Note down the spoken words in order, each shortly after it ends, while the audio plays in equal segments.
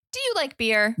Do you like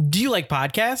beer? Do you like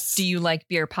podcasts? Do you like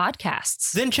beer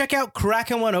podcasts? Then check out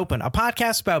Crackin' One Open, a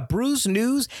podcast about brews,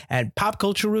 news, and pop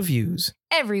culture reviews.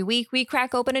 Every week, we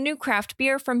crack open a new craft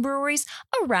beer from breweries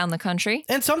around the country.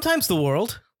 And sometimes the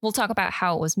world. We'll talk about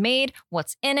how it was made,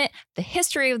 what's in it, the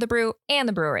history of the brew, and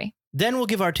the brewery. Then we'll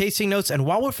give our tasting notes, and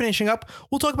while we're finishing up,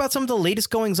 we'll talk about some of the latest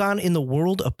goings-on in the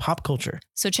world of pop culture.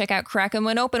 So check out Crackin'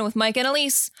 One Open with Mike and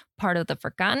Elise, part of the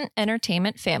Forgotten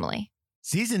Entertainment family.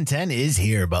 Season 10 is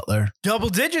here, Butler. Double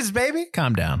digits, baby.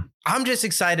 Calm down. I'm just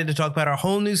excited to talk about our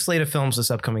whole new slate of films this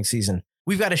upcoming season.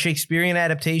 We've got a Shakespearean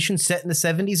adaptation set in the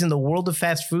 70s in the world of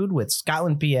fast food with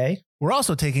Scotland, PA. We're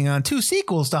also taking on 2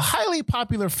 sequels to highly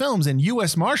popular films in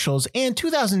U.S. Marshals and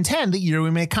 2010, the year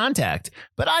we made contact.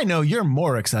 But I know you're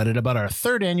more excited about our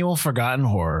 3rd annual Forgotten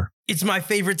Horror. It's my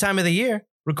favorite time of the year,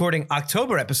 recording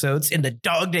October episodes in the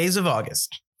dog days of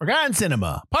August. Forgotten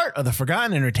Cinema, part of the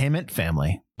Forgotten Entertainment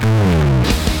family.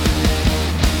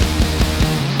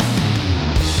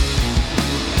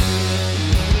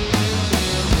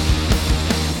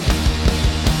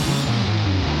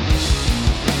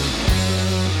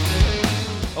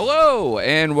 Hello,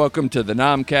 and welcome to the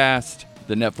Nomcast,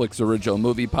 the Netflix original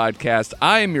movie podcast.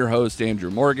 I am your host, Andrew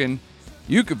Morgan.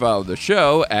 You can follow the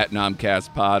show at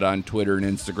NomcastPod on Twitter and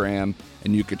Instagram,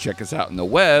 and you can check us out on the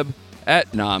web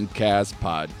at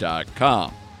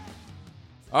nomcastpod.com.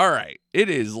 All right, it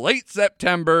is late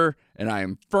September, and I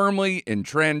am firmly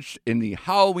entrenched in the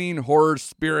Halloween horror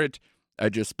spirit. I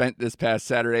just spent this past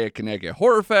Saturday at Connecticut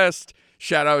Horror Fest.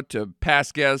 Shout out to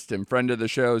past guest and friend of the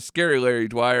show, Scary Larry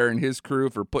Dwyer and his crew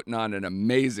for putting on an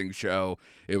amazing show.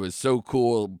 It was so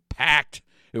cool, packed.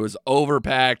 It was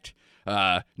overpacked,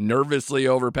 nervously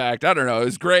overpacked. I don't know. It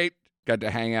was great. Got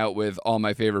to hang out with all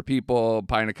my favorite people,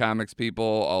 Pine of Comics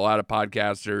people, a lot of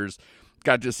podcasters.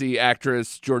 Got to see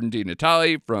actress Jordan D.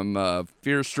 Natale from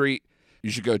Fear Street. You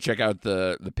should go check out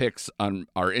the pics on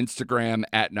our Instagram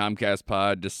at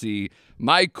NomcastPod to see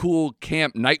my cool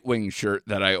Camp Nightwing shirt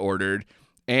that I ordered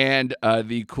and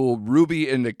the cool Ruby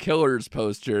and the Killers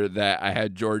poster that I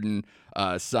had Jordan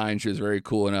sign. She was very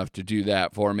cool enough to do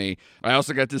that for me. I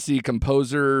also got to see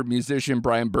composer, musician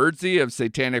Brian Birdsey of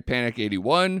Satanic Panic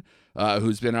 81,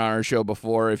 who's been on our show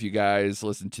before. If you guys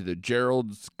listen to the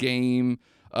Gerald's Game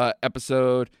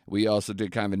episode, we also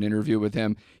did kind of an interview with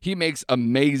him. He makes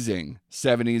amazing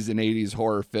 70s and 80s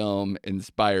horror film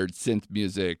inspired synth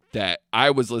music that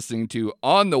I was listening to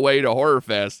on the way to Horror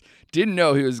Fest. Didn't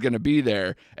know he was going to be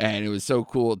there, and it was so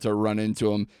cool to run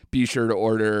into him. Be sure to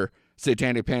order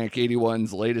Satanic Panic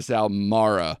 81's latest album,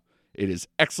 Mara. It is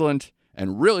excellent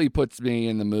and really puts me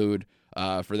in the mood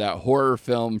for that horror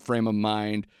film frame of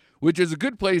mind, which is a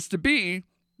good place to be,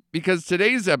 because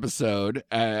today's episode,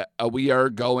 we are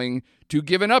going to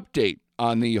give an update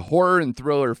on the horror and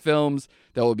thriller films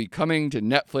that will be coming to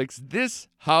Netflix this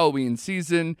Halloween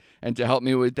season. And to help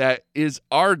me with that is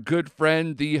our good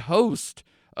friend, the host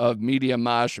of Media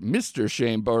Mosh, Mr.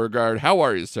 Shane Beauregard. How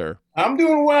are you, sir? I'm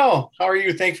doing well. How are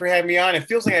you? Thanks for having me on. It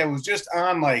feels like I was just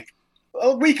on like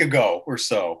a week ago or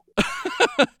so.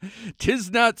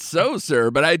 'Tis not so,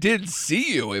 sir, but I did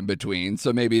see you in between,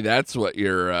 so maybe that's what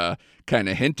you're kind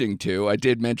of hinting to. I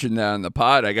did mention that on the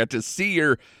pod. I got to see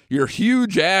your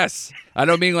huge ass. I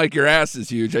don't mean like your ass is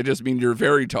huge. I just mean you're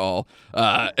very tall.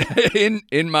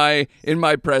 In my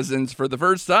presence for the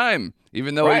first time,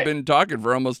 even though we've been talking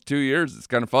for almost 2 years. It's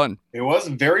kind of fun. It was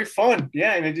very fun.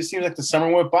 Yeah, and it just seems like the summer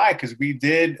went by because we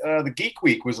did the Geek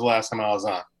Week was the last time I was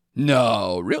on.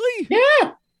 No, really?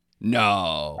 Yeah.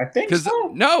 No. I think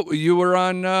so. No, you were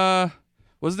on,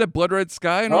 was that Blood Red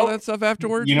Sky and all that stuff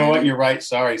afterwards? You know what? You're right.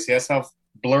 Sorry. See, that's how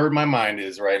blurred my mind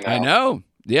is right now. I know.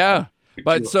 Yeah.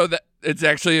 But so that it's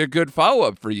actually a good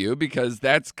follow-up for you, because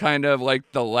that's kind of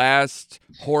like the last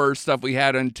horror stuff we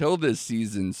had until this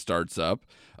season starts up,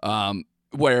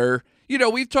 where, you know,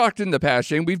 we've talked in the past,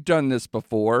 Shane, we've done this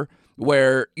before,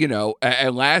 where, you know,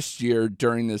 and last year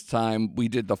during this time, we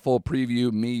did the full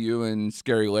preview, me, you, and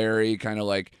Scary Larry, kind of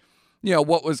like, you know,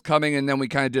 what was coming, and then we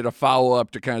kind of did a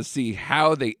follow-up to kind of see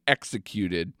how they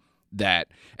executed that.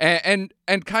 And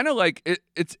kind of like,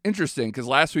 it's interesting, because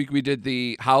last week we did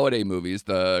the holiday movies,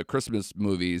 the Christmas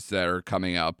movies that are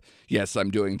coming up. Yes, I'm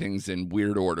doing things in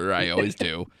weird order. I always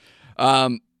do.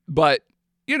 But,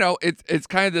 you know, it's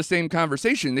kind of the same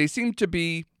conversation. They seem to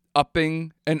be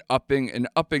upping and upping and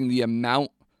upping the amount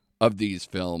of these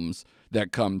films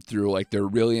that come through. Like, they're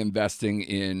really investing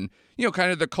in, you know,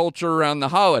 kind of the culture around the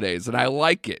holidays. And I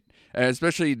like it. And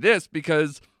especially this,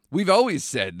 because we've always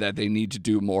said that they need to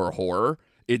do more horror.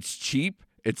 It's cheap.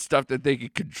 It's stuff that they can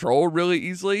control really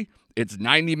easily. It's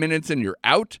 90 minutes and you're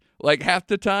out like half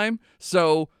the time.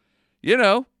 So, you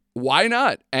know, why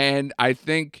not? And I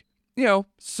think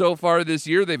so far this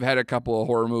year, they've had a couple of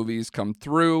horror movies come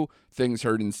through. Things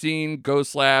Heard and Seen,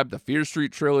 Ghost Lab, the Fear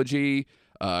Street trilogy,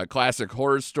 classic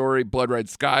horror story, Blood Red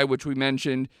Sky, which we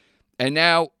mentioned. And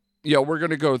now, we're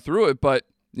going to go through it, but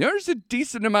there's a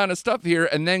decent amount of stuff here.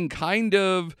 And then kind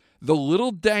of the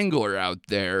little dangler out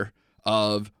there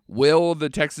of, will the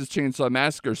Texas Chainsaw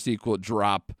Massacre sequel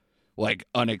drop like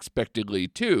unexpectedly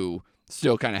too?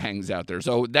 Still kind of hangs out there.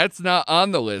 So that's not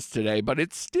on the list today, but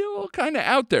it's still kind of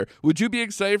out there. Would you be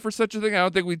excited for such a thing? I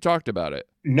don't think we talked about it.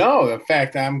 No, in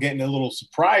fact, I'm getting a little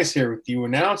surprise here with you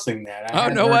announcing that.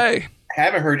 Way. I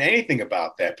haven't heard anything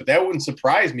about that, but that wouldn't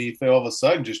surprise me if it all of a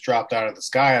sudden just dropped out of the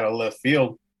sky out of left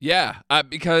field. Yeah,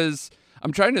 because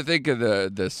I'm trying to think of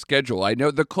the schedule. I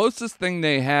know the closest thing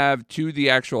they have to the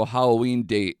actual Halloween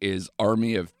date is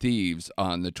Army of Thieves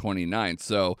on the 29th.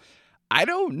 So I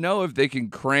don't know if they can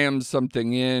cram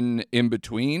something in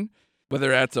between, whether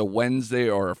that's a Wednesday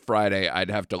or a Friday. I'd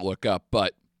have to look up,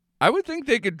 but I would think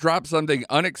they could drop something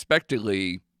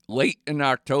unexpectedly late in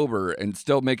October and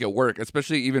still make it work,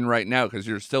 especially even right now because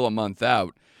you're still a month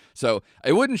out. So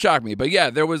it wouldn't shock me. But yeah,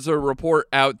 there was a report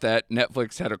out that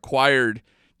Netflix had acquired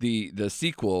the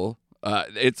sequel.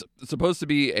 It's supposed to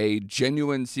be a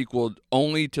genuine sequel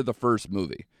only to the first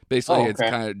movie. Basically, It's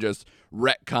kind of just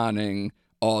retconning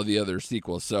all the other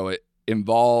sequels. So it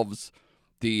involves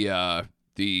the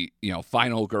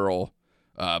final girl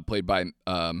played by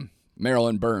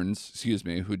Marilyn Burns,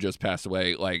 who just passed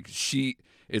away. Like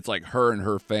it's like her and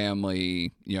her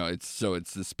family, it's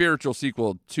the spiritual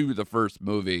sequel to the first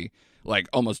movie, like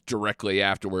almost directly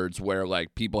afterwards, where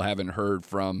like people haven't heard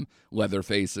from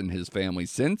Leatherface and his family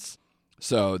since.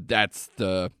 So that's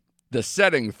the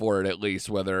setting for it, at least,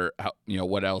 whether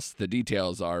what else the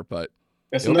details are, but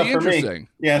that's it'll enough be for interesting.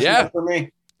 Me. Yeah, it's enough for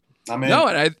me. I'm in. No,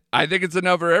 and I think it's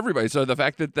enough for everybody. So the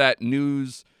fact that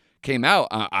news came out,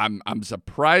 I'm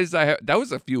surprised. That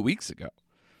was a few weeks ago.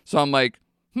 So I'm like,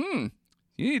 you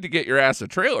need to get your ass a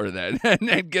trailer then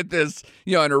and get this,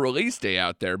 on a release day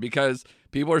out there, because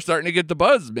people are starting to get the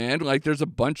buzz, man. Like there's a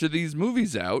bunch of these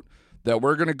movies out that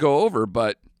we're going to go over,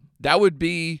 but that would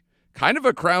be kind of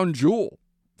a crown jewel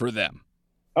for them.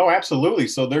 Oh, absolutely.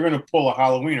 So they're going to pull a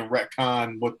Halloween and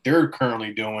retcon what they're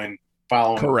currently doing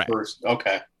following Correct. The first.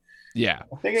 Okay. Yeah.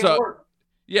 I think it'll work.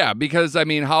 Yeah, because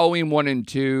Halloween 1 and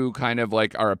 2 kind of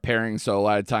like are a pairing, so a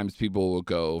lot of times people will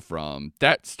go from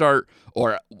that start,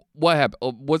 or what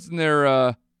happened? Wasn't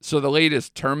there so the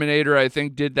latest Terminator, I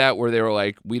think, did that, where they were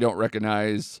like, we don't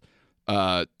recognize we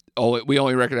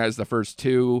only recognize the first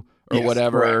two or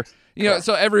whatever. Correct.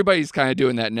 So everybody's kind of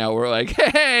doing that now. We're like,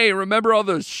 hey, remember all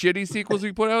those shitty sequels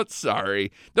we put out?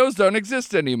 Sorry, those don't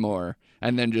exist anymore.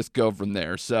 And then just go from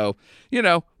there. So,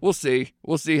 we'll see.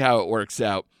 We'll see how it works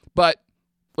out. But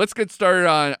let's get started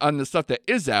on the stuff that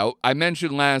is out. I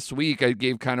mentioned last week I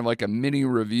gave kind of like a mini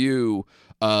review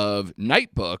of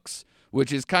Night Books,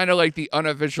 which is kind of like the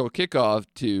unofficial kickoff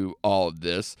to all of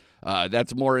this.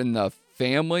 That's more in the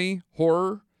family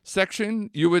horror section,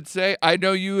 you would say. I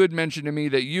know you had mentioned to me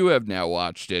that you have now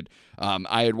watched it.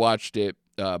 I had watched it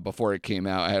before it came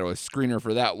out. I had a screener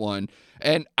for that one,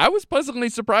 and I was pleasantly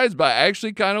surprised by it. I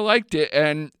actually kind of liked it,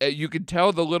 and you could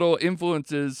tell the little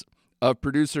influences of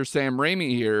producer Sam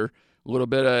Raimi here, a little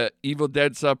bit of Evil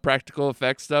Dead stuff, practical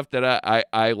effects stuff that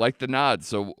I like the nod.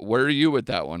 So where are you with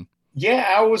that one?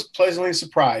 Yeah, I was pleasantly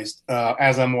surprised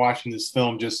as I'm watching this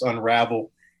film just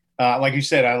unravel. Like you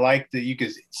said, I like that you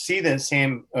could see the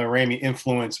Sam Raimi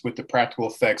influence with the practical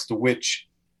effects, the witch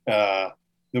that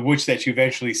you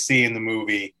eventually see in the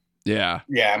movie. Yeah.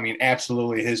 Yeah,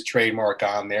 absolutely his trademark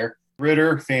on there.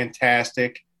 Ritter,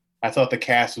 fantastic. I thought the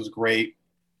cast was great.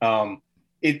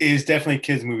 It is definitely a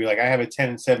kid's movie. Like I have a 10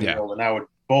 and 7-year-old, and I would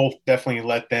both definitely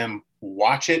let them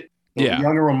watch it. The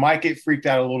younger one might get freaked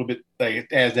out a little bit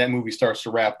as that movie starts to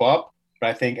wrap up.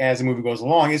 But I think as the movie goes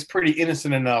along, it's pretty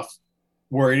innocent enough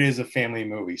where it is a family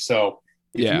movie. So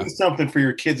if you need something for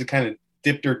your kids to kind of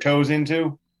dip their toes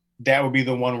into, that would be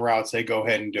the one where I would say go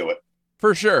ahead and do it.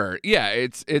 For sure. Yeah,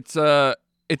 it's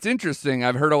interesting.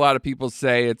 I've heard a lot of people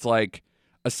say it's like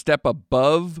a step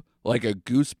above like a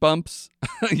Goosebumps,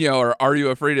 or Are You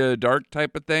Afraid of the Dark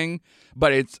type of thing.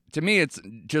 But to me, it's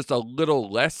just a little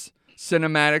less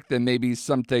cinematic than maybe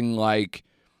something like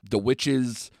The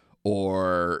Witches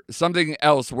or something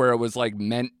else where it was like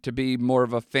meant to be more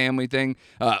of a family thing.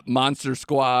 Monster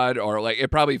Squad, or like it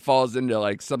probably falls into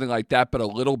like something like that, but a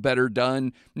little better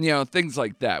done, things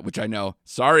like that, which I know,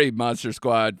 sorry, Monster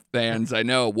Squad fans. I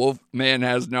know Wolfman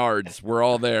has nards. We're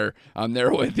all there. I'm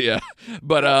there with you.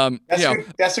 But,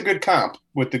 that's a good comp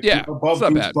with the above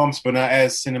Goosebumps, but not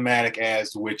as cinematic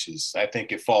as The Witches. I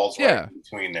think it falls right in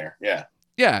between there. Yeah.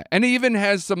 Yeah, and it even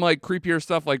has some like creepier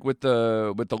stuff, like with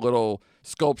the little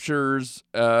sculptures.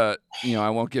 I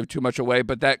won't give too much away,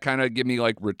 but that kind of give me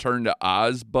like Return to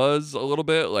Oz buzz a little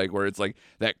bit, like where it's like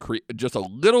that just a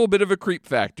little bit of a creep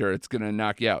factor. It's gonna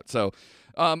knock you out. So,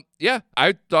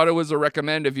 I thought it was a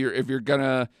recommend if you're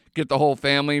gonna get the whole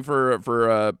family for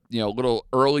a little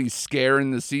early scare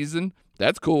in the season.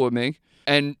 That's cool with me.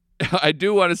 And I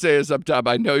do want to say this up top.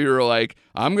 I know you were like,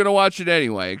 I'm going to watch it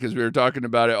anyway, because we were talking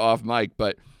about it off mic,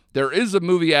 but there is a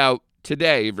movie out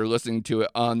today, if you're listening to it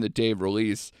on the day of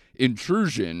release,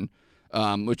 Intrusion,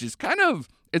 which is kind of,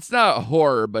 it's not a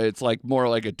horror, but it's like more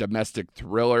like a domestic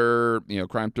thriller,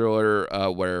 crime thriller,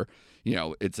 where,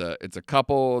 it's a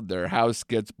couple, their house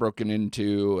gets broken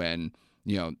into, and,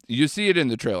 you see it in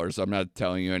the trailer, so I'm not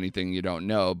telling you anything you don't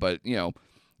know, but,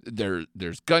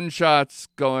 there's gunshots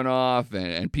going off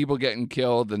and people getting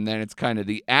killed, and then it's kind of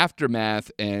the aftermath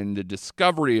and the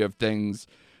discovery of things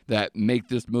that make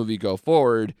this movie go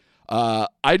forward.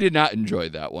 I did not enjoy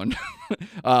that one.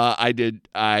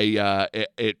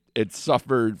 It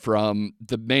suffered from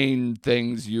the main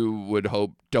things you would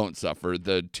hope don't suffer.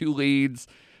 The two leads,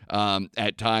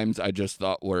 at times I just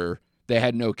thought they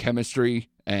had no chemistry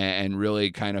and really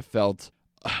kind of felt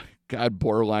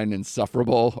borderline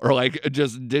insufferable, or like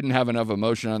just didn't have enough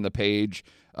emotion on the page.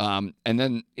 And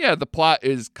then, the plot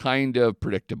is kind of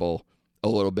predictable a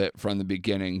little bit from the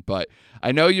beginning, but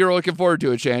I know you're looking forward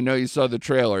to it, Shay. I know you saw the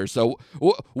trailer. So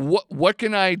what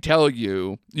can I tell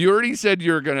you? You already said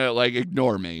you're going to like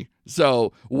ignore me.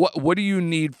 So what do you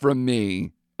need from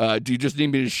me? Do you just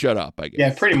need me to shut up, I guess?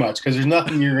 Yeah, pretty much. Because there's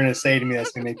nothing you're going to say to me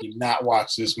that's going to make you not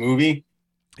watch this movie.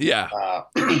 Yeah.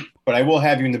 But I will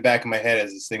have you in the back of my head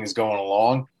as this thing is going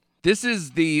along. This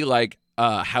is the like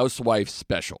housewife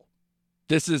special.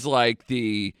 This is like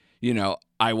the,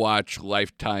 I watch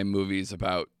Lifetime movies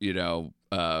about,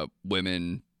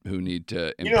 women who need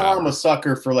to empower. I'm a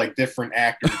sucker for like different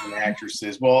actors and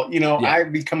actresses. Well,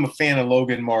 I've become a fan of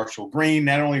Logan Marshall Green,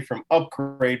 not only from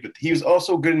Upgrade, but he was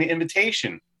also good in The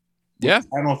Invitation. Yeah.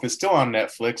 I don't know if it's still on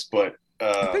Netflix, but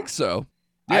I think so.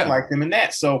 Yeah. Yeah. I liked him in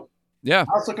that. So yeah,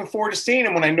 I was looking forward to seeing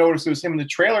him when I noticed it was him in the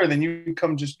trailer. Then you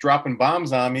come just dropping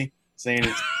bombs on me saying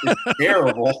it's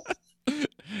terrible.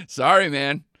 Sorry,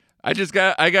 man. I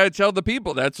got to tell the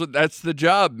people that's the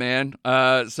job, man.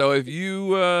 So if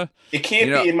you, it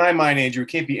can't be in my mind, Andrew. It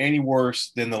can't be any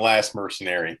worse than The Last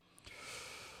Mercenary.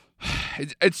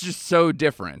 It's just so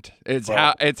different.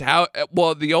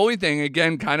 Well, the only thing,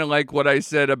 again, kind of like what I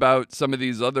said about some of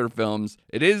these other films,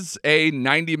 it is a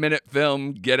 90-minute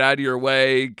film, get out of your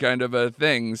way kind of a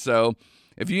thing. So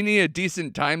if you need a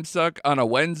decent time suck on a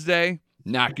Wednesday,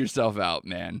 knock yourself out,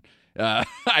 man.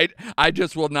 I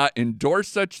just will not endorse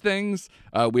such things.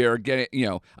 We are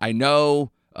getting, I know,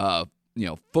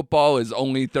 football is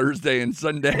only Thursday and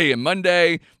Sunday and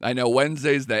Monday. I know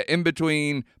Wednesday's that in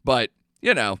between, but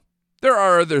there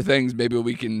are other things maybe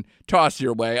we can toss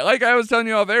your way. Like I was telling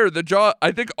you off air,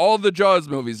 I think all the Jaws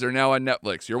movies are now on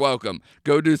Netflix. You're welcome.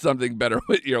 Go do something better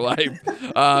with your life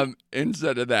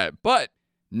instead of that. But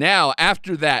now,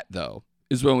 after that, though,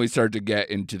 is when we start to get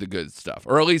into the good stuff,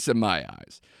 or at least in my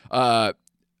eyes.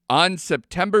 On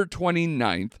September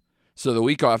 29th, so the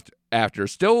week after,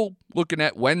 still looking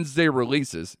at Wednesday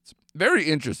releases. It's very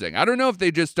interesting. I don't know if they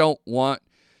just don't want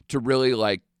to really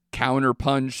like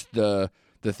counterpunch the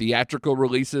theatrical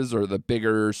releases or the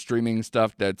bigger streaming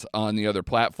stuff that's on the other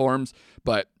platforms.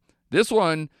 But this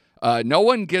one, No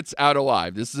One Gets Out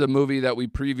Alive. This is a movie that we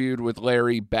previewed with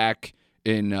Larry back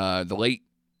in the late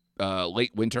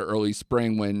winter, early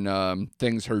spring when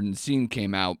Things Heard and Seen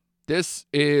came out. This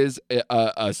is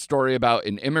a story about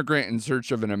an immigrant in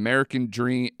search of the American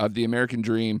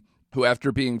dream, who,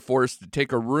 after being forced to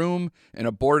take a room in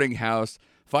a boarding house,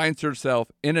 finds herself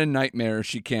in a nightmare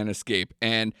she can't escape.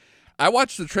 And I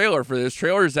watched the trailer for this.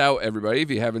 Trailer's out, everybody.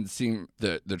 If you haven't seen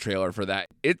the trailer for that,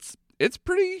 it's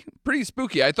pretty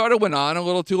spooky. I thought it went on a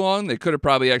little too long. They could have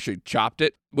probably actually chopped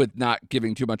it with not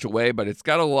giving too much away, but it's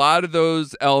got a lot of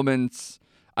those elements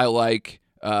I like,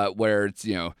 where it's,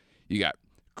 you got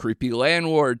creepy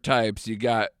landlord types, you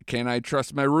got can I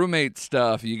trust my roommate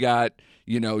stuff, you got,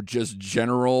 just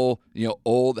general,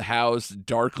 old house,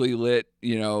 darkly lit,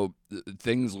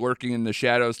 things lurking in the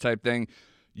shadows type thing.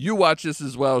 You watch this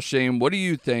as well, Shane. What do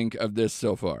you think of this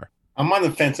so far? I'm on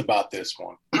the fence about this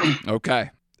one. Okay.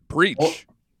 Preach.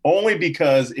 Only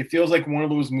because it feels like one of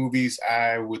those movies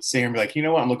I would say and be like, you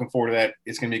know what? I'm looking forward to that.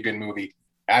 It's going to be a good movie.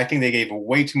 I think they gave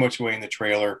way too much away in the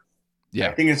trailer. Yeah.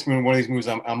 I think it's one of these movies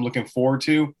I'm looking forward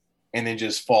to, and then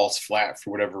just falls flat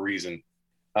for whatever reason.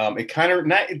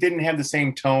 It didn't have the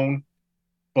same tone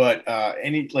But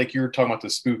any like you were talking about the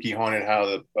spooky haunted house,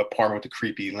 the apartment with the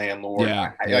creepy landlord.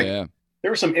 Yeah.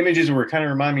 There were some images where it kind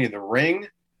of reminded me of The Ring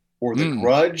or The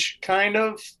Grudge, kind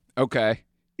of. Okay.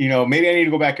 Maybe I need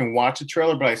to go back and watch the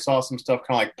trailer, but I saw some stuff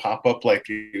kind of like pop up, like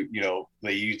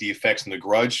they use the effects in The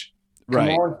Grudge.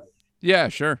 Right. Yeah,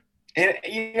 sure. And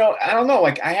I don't know.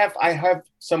 Like I have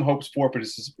some hopes for it, but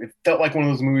it felt like one of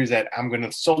those movies that I'm going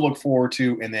to so look forward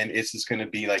to, and then it's just going to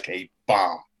be like a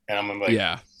bomb, and I'm going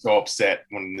to so upset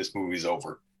when this movie's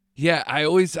over. Yeah, I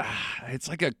always it's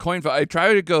like a coin flip. I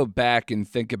try to go back and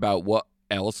think about what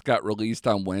else got released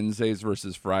on Wednesdays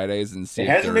versus Fridays and see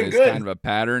if there is kind of a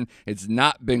pattern. It's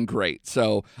not been great,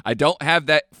 so I don't have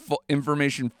that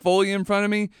information fully in front of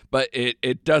me, but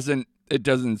it doesn't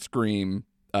scream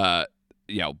that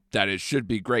it should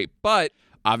be great. But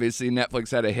obviously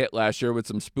Netflix had a hit last year with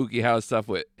some spooky house stuff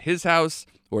with His House,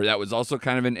 where that was also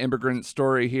kind of an immigrant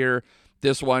story here.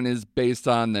 This one is based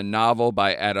on the novel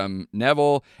by Adam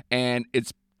Neville, and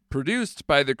it's produced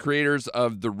by the creators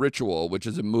of The Ritual, which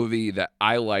is a movie that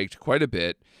I liked quite a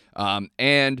bit.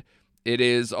 And it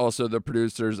is also the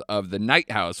producers of The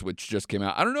Night House, which just came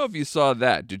out. I don't know if you saw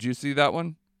that. Did you see that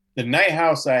one? The Night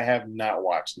House, I have not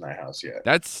watched The Night House yet.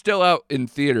 That's still out in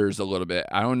theaters a little bit.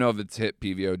 I don't know if it's hit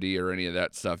PVOD or any of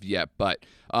that stuff yet, but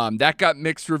that got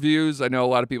mixed reviews. I know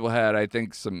a lot of people had, I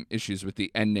think, some issues with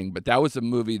the ending, but that was a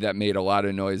movie that made a lot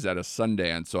of noise at a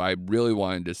Sundance, so I really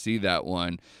wanted to see that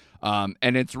one.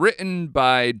 And it's written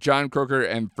by John Croker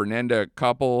and Fernanda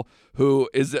Koppel, who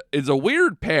is a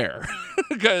weird pair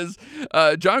because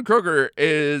John Croker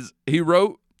he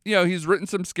wrote, he's written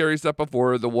some scary stuff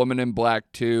before, The Woman in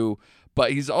Black 2,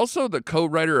 but he's also the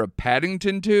co-writer of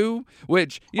Paddington 2,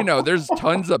 which, there's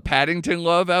tons of Paddington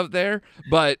love out there,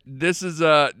 but this is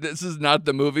not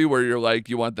the movie where you're like,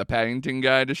 you want the Paddington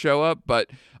guy to show up, but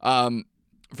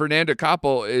Fernanda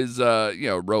Koppel is,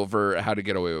 wrote for How to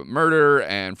Get Away with Murder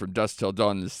and From Dusk Till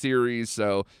Dawn, the series.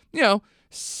 So,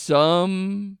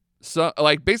 some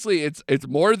basically it's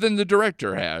more than the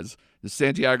director has.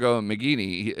 Santiago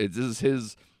Magini, this is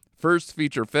his first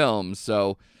feature film.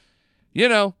 So,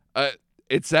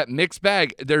 it's that mixed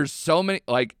bag. There's so many,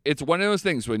 it's one of those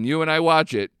things when you and I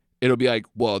watch it, it'll be like,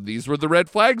 well, these were the red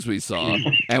flags we saw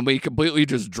and we completely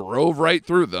just drove right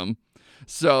through them.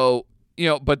 So,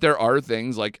 but there are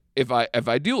things like if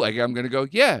I do like it, I'm going to go,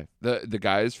 yeah, the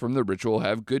guys from The Ritual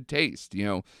have good taste.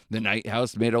 The Night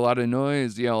House made a lot of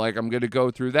noise. I'm going to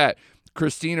go through that.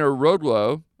 Christina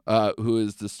Rodlo, who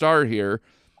is the star here,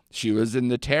 she was in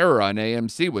The Terror on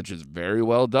AMC, which is very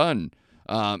well done.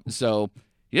 So,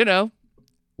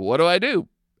 what do?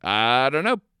 I don't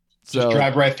know. So just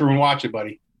drive right through and watch it,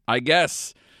 buddy. I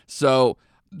guess. So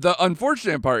the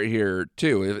unfortunate part here,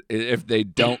 too, if they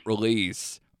don't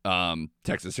release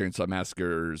Texas Chainsaw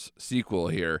Massacre's sequel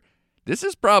here, this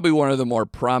is probably one of the more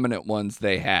prominent ones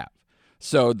they have.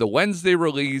 So the Wednesday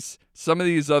release, some of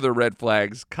these other red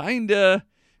flags kind of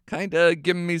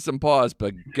giving me some pause,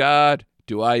 but God,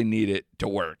 do I need it to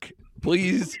work.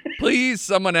 Please,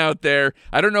 someone out there,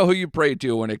 I don't know who you pray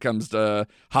to when it comes to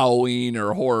Halloween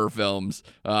or horror films.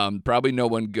 Probably no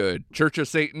one good. Church of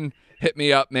Satan, hit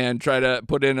me up, man. Try to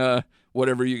put in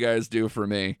whatever you guys do for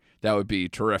me. That would be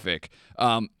terrific.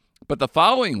 But the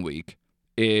following week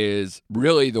is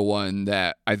really the one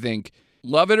that I think,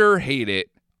 love it or hate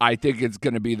it, I think it's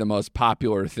going to be the most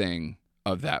popular thing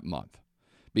of that month.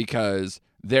 Because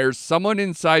there's someone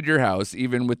inside your house,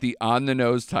 even with the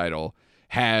on-the-nose title,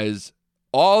 has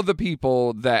all the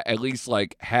people that at least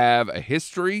have a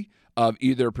history of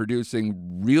either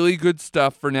producing really good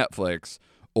stuff for Netflix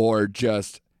or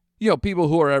just, people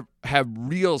who have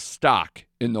real stock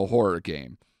in the horror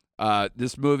game.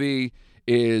 This movie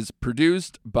is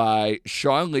produced by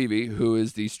Sean Levy, who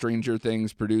is the Stranger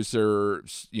Things producer,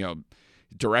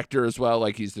 director as well.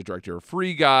 He's the director of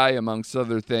Free Guy, amongst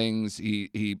other things.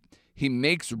 He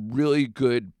makes really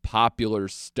good popular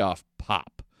stuff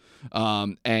pop.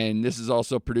 And this is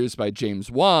also produced by James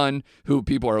Wan, who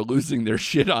people are losing their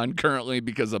shit on currently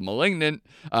because of Malignant,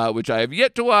 which I have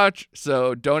yet to watch.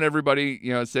 So don't everybody,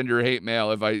 send your hate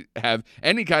mail if I have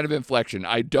any kind of inflection.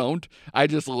 I don't. I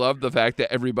just love the fact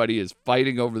that everybody is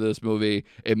fighting over this movie.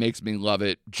 It makes me love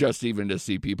it just even to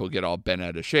see people get all bent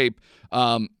out of shape.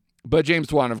 But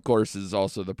James Wan, of course, is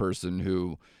also the person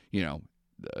who,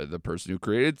 the person who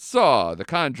created Saw, The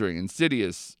Conjuring,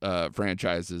 Insidious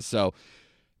franchises. So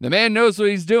the man knows what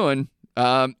he's doing.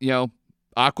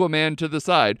 Aquaman to the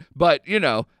side. But,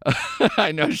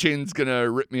 I know Shane's going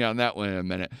to rip me on that one in a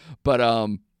minute. But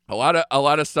a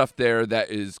lot of stuff there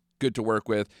that is good to work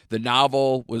with. The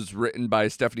novel was written by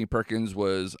Stephanie Perkins,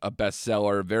 was a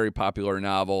bestseller, very popular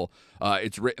novel.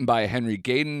 It's written by Henry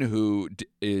Gayden, who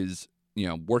is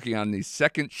working on the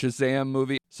second Shazam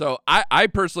movie. So I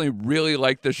personally really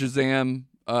like the Shazam.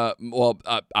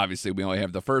 Obviously we only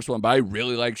have the first one, but I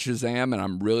really like Shazam, and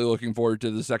I'm really looking forward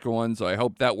to the second one. So I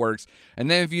hope that works.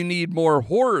 And then if you need more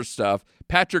horror stuff,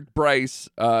 Patrick Bryce,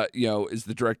 is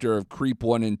the director of Creep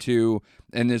 1 and 2,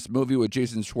 and this movie with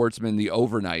Jason Schwartzman, The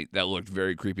Overnight, that looked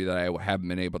very creepy that I haven't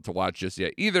been able to watch just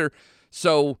yet either.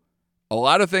 So a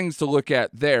lot of things to look at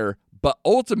there, but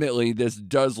ultimately this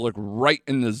does look right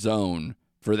in the zone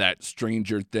for that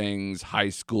Stranger Things high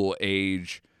school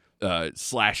age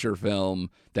slasher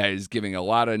film that is giving a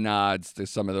lot of nods to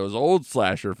some of those old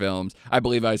slasher films. I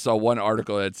believe I saw one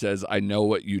article that says, I know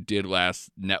what you did last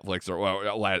Netflix,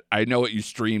 or I know what you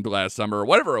streamed last summer, or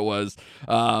whatever it was.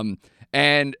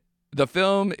 And the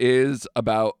film is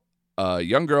about a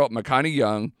young girl, Makani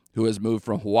Young, who has moved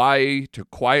from Hawaii to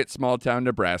quiet small town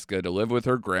Nebraska to live with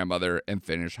her grandmother and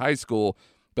finish high school.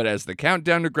 But as the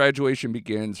countdown to graduation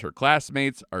begins, her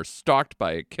classmates are stalked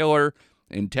by a killer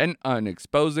intent on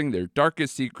exposing their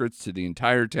darkest secrets to the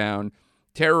entire town,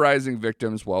 terrorizing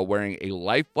victims while wearing a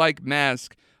lifelike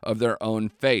mask of their own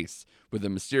face. With a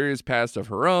mysterious past of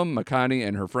her own, Makani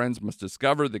and her friends must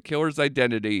discover the killer's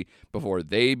identity before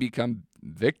they become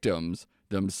victims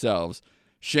themselves.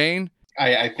 Shane?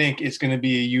 I think it's going to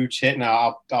be a huge hit.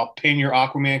 Now, I'll pin your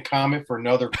Aquaman comment for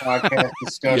another podcast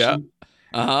discussion. Yeah.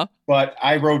 Uh-huh. But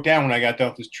I wrote down when I got done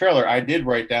with this trailer, I did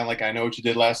write down, like, I Know What You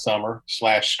Did Last Summer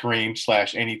 /Scream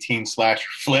 /any teen slasher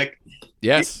flick.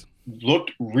 Yes. It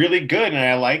looked really good, and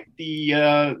I liked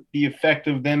the effect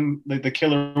of them, the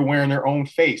killer wearing their own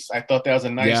face. I thought that was a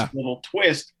nice little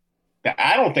twist that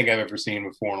I don't think I've ever seen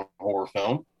before in a horror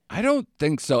film. I don't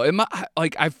think so.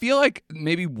 I feel like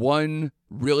maybe one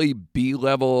really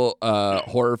B-level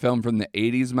horror film from the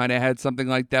 80s might have had something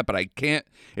like that, but I can't.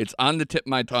 It's on the tip of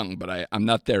my tongue, but I'm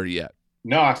not there yet.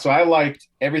 No, so I liked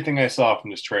everything I saw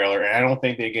from this trailer, and I don't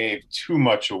think they gave too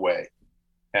much away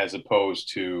as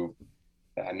opposed to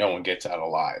no one gets out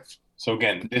alive. So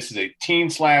again, this is a teen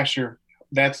slasher.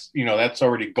 That's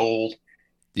already gold.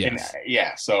 Yes.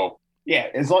 And, so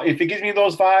if it gives me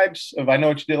those vibes of I Know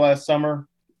What You Did Last Summer,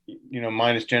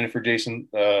 minus Jennifer Jason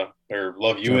or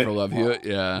Love Hewitt. Jennifer Love Hewitt,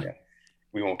 yeah.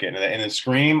 We won't get into that. And then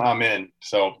Scream, I'm in.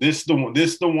 So this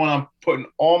is the one I'm putting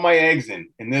all my eggs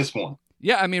in this one.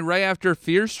 Yeah, I mean, right after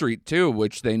Fear Street, too,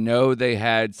 which they know they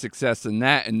had success in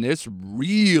that, and this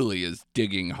really is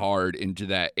digging hard into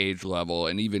that age level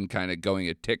and even kind of going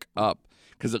a tick up,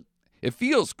 because it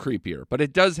feels creepier, but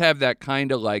it does have that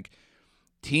kind of, like,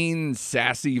 teen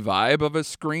sassy vibe of a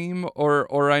Scream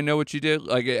or I Know What You Did.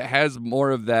 Like, it has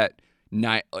more of that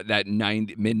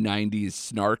mid-90s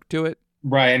snark to it.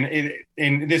 Right,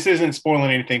 and this isn't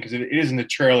spoiling anything because it is in the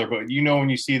trailer, but when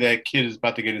you see that kid is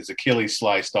about to get his Achilles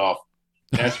sliced off,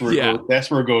 that's where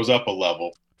it goes up a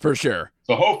level. For sure.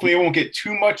 So hopefully it won't get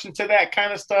too much into that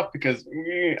kind of stuff because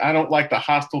I don't like the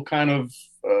hostile kind of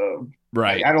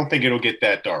right. I don't think it'll get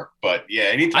that dark, but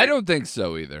anytime. I don't think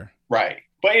so either. Right.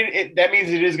 But that means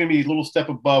it is going to be a little step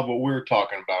above what we're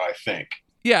talking about, I think.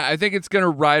 Yeah, I think it's going to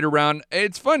ride around.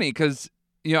 It's funny because,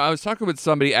 I was talking with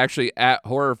somebody actually at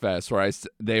Horror Fest where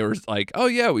they were like, oh,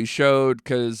 yeah, we showed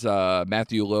because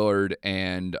Matthew Lillard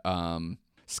and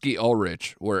Skeet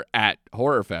Ulrich were at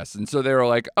Horror Fest. And so they were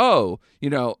like, oh,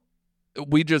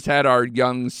 we just had our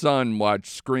young son watch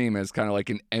Scream as kind of like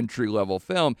an entry-level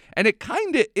film. And it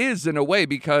kind of is in a way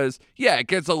because, it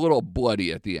gets a little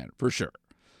bloody at the end, for sure.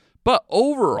 But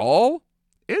overall,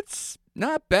 it's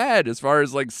not bad as far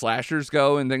as like slashers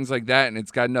go and things like that. And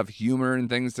it's got enough humor and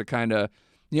things to kind of,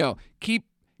 keep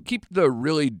the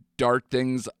really dark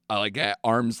things like at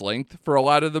arm's length for a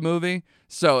lot of the movie.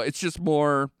 So it's just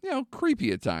more,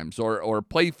 creepy at times or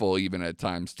playful even at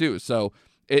times too. So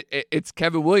it's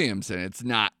Kevin Williamson. It's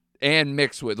not, and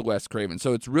mixed with Wes Craven.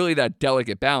 So it's really that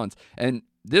delicate balance. And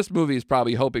this movie is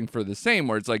probably hoping for the same,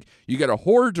 where it's like you get a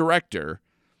horror director,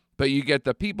 but you get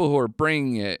the people who are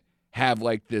bringing it have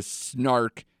like this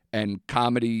snark and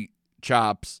comedy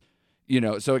chops,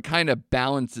 so it kind of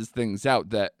balances things out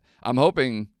that I'm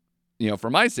hoping, for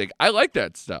my sake, I like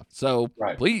that stuff. So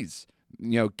Please,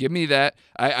 give me that.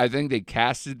 I think they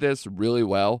casted this really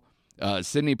well.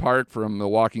 Sydney Park from The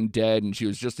Walking Dead, and she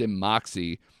was just in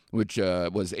Moxie, which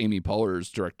was Amy Poehler's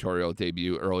directorial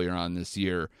debut earlier on this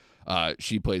year.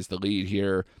 She plays the lead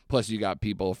here. Plus you got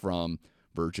people from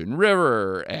Virgin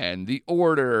River and The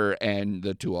Order and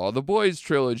the To All the Boys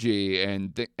trilogy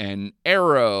and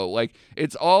Arrow. Like,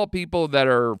 it's all people that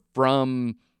are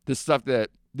from the stuff that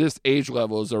this age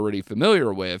level is already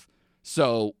familiar with.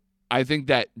 So I think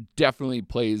that definitely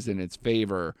plays in its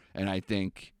favor. And I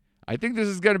think this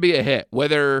is going to be a hit.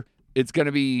 Whether it's going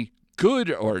to be good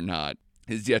or not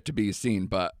is yet to be seen.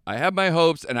 But I have my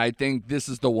hopes, and I think this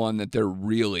is the one that they're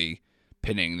really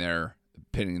pinning their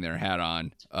hat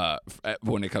on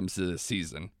when it comes to this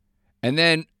season. And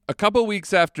then a couple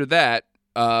weeks after that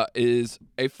is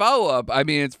a follow-up. I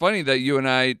mean, it's funny that you and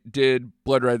I did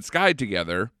Blood Red Sky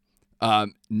together.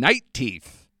 Night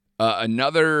Teeth,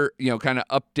 another, kind of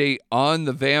update on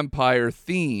the vampire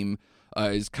theme,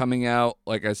 is coming out,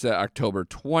 like I said, October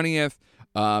 20th.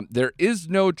 There is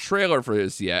no trailer for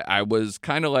this yet. I was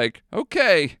kind of like,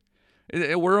 okay,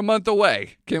 we're a month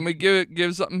away. Can we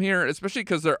give something here? Especially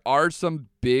because there are some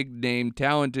big name,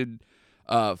 talented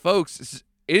folks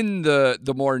in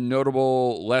the more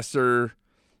notable, less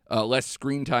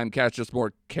screen time cast, just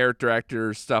more character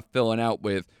actor stuff filling out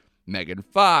with Megan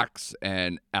Fox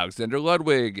and Alexander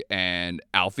Ludwig and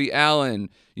Alfie Allen.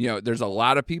 There's a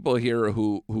lot of people here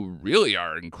who really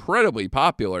are incredibly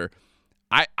popular.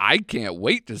 I can't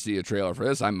wait to see a trailer for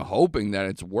this. I'm hoping that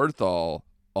it's worth all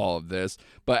of this.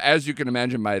 But as you can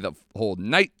imagine by the whole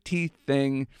Night Teeth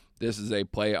thing, this is a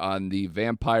play on the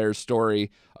vampire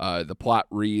story. The plot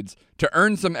reads, to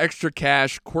earn some extra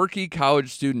cash, quirky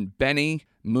college student Benny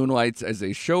moonlights as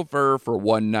a chauffeur for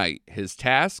one night. His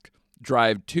task?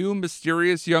 Drive two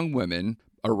mysterious young women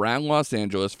around Los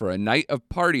Angeles for a night of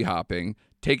party hopping.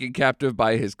 Taken captive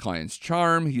by his client's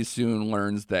charm, he soon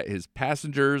learns that his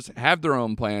passengers have their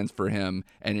own plans for him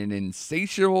and an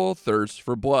insatiable thirst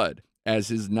for blood. As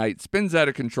his night spins out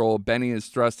of control, Benny is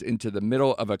thrust into the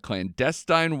middle of a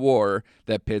clandestine war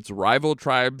that pits rival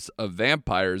tribes of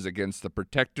vampires against the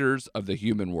protectors of the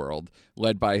human world,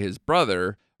 led by his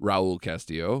brother, Raul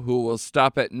Castillo, who will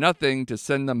stop at nothing to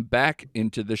send them back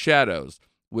into the shadows.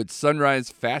 With sunrise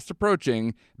fast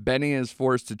approaching, Benny is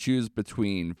forced to choose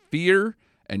between fear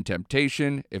and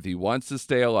temptation if he wants to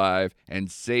stay alive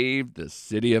and save the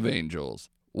City of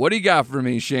Angels. What do you got for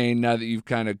me, Shane, now that you've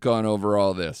kind of gone over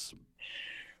all this?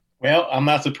 Well, I'm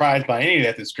not surprised by any of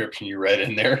that description you read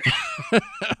in there.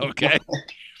 Okay.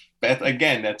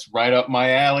 Again, that's right up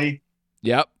my alley.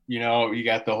 Yep. You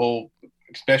got the whole,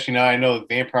 especially now I know the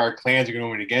vampire clans are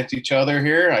going against each other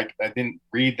here. I didn't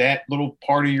read that little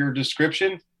part of your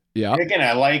description. Yeah. Again,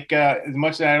 I like, as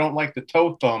much as I don't like the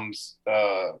Toe Thumbs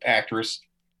actress,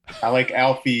 I like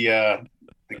Alfie, the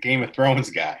Game of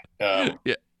Thrones guy.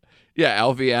 Yeah,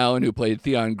 Alfie Allen, who played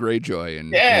Theon Greyjoy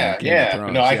in Game of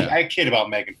Thrones. No, I kid about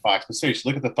Megan Fox, but seriously,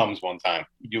 look at the thumbs one time.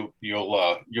 You'll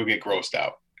get grossed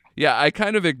out. Yeah, I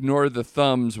kind of ignore the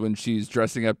thumbs when she's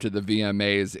dressing up to the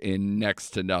VMAs in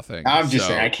Next to Nothing. I'm just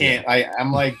saying, I can't. Yeah.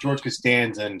 I'm like George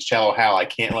Costanza and Shallow Hal. I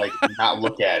can't not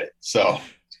look at it. So,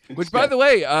 which, by the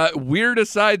way, weird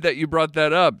aside that you brought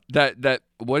that up. That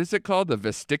what is it called? The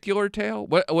vestibular tail?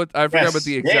 What I forgot what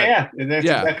the exact. Yeah, that's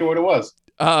exactly what it was.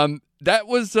 That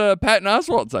was Patton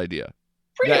Oswalt's idea.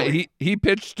 Really? He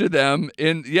pitched to them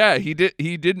he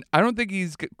didn't I don't think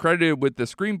he's credited with the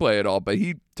screenplay at all, but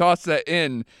he tossed that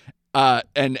in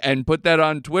and put that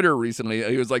on Twitter recently.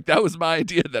 He was like, that was my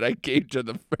idea that I gave to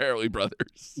the Farrelly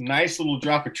brothers. Nice little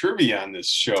drop of trivia on this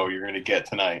show you're going to get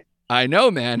tonight. I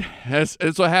know, man. That's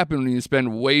what happens when you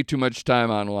spend way too much time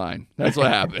online. That's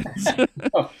what happens.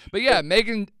 But yeah,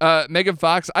 Megan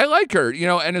Fox, I like her,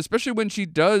 and especially when she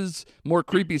does more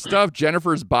creepy stuff.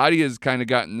 Jennifer's Body has kind of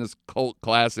gotten this cult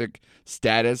classic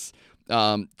status.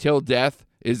 Till Death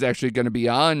is actually going to be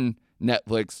on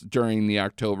Netflix during the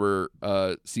October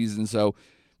season. So,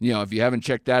 if you haven't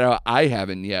checked that out, I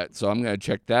haven't yet. So I'm going to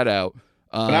check that out.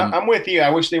 But I'm with you. I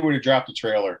wish they would have dropped the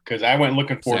trailer because I went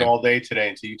looking for it all day today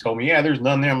until you told me, there's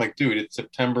none there. I'm like, dude, it's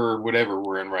September, whatever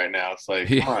we're in right now. It's like,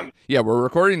 come on. Yeah, we're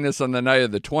recording this on the night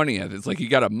of the 20th. It's like you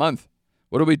got a month.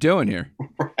 What are we doing here?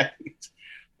 Right.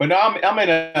 But no, I'm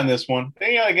in on this one.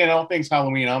 Again, all things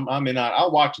Halloween, I'm in on.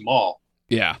 I'll watch them all.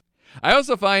 Yeah. I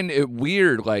also find it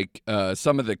weird, like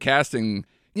some of the casting,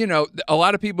 a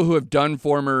lot of people who have done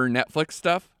former Netflix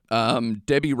stuff.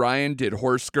 Debbie Ryan did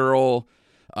Horse Girl.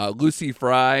 Lucy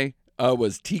Fry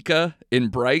was Tika in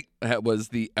Bright. That was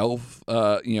the elf,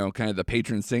 kind of the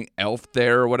patron saint elf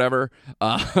there or whatever.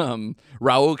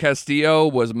 Raul Castillo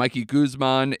was Mikey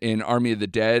Guzman in Army of the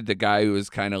Dead, the guy who was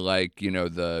kind of like,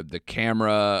 the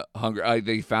camera hunger.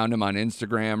 They found him on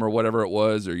Instagram or whatever it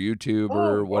was, or YouTube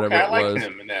or whatever it was. I like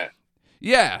him in that.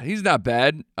 Yeah, he's not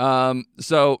bad.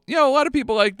 So, a lot of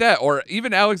people like that. Or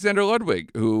even Alexander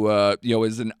Ludwig, who,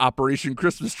 is an Operation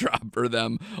Christmas Drop for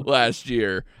them last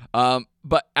year.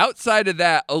 But outside of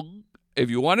that, if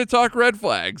you want to talk red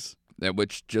flags,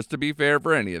 which, just to be fair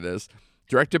for any of this,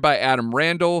 directed by Adam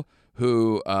Randall,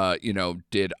 who,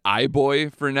 did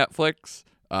iBoy for Netflix,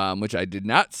 which I did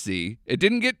not see. It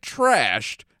didn't get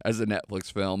trashed as a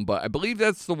Netflix film, but I believe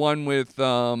that's the one with...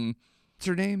 what's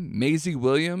her name? Maisie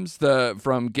Williams,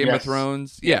 from Game of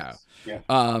Thrones. Yes.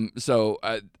 Yeah. So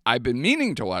I've been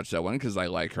meaning to watch that one because I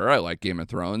like her. I like Game of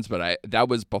Thrones, but that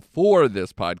was before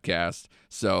this podcast,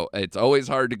 so it's always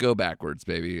hard to go backwards,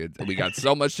 baby. We got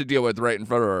so much to deal with right in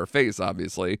front of our face,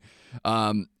 obviously.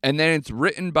 And then it's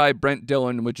written by Brent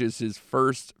Dillon, which is his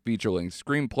first feature-length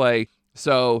screenplay.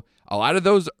 So a lot of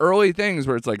those early things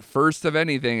where it's like first of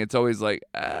anything, it's always like,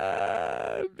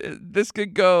 this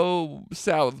could go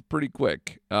south pretty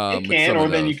quick. It can, or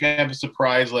then you can have a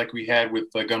surprise like we had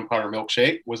with the Gunpowder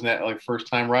Milkshake. Wasn't that like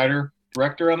first-time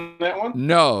director on that one?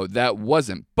 No, that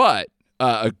wasn't. But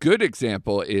a good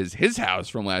example is His House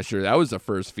from last year. That was the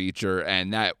first feature,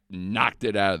 and that knocked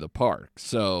it out of the park.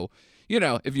 So,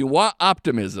 if you want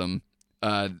optimism,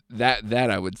 that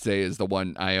I would say is the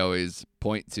one I always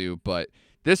point to. But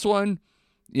this one,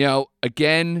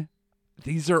 again,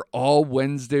 these are all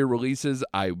Wednesday releases.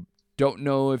 I don't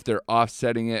know if they're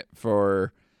offsetting it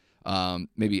for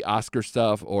maybe Oscar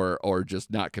stuff or just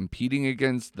not competing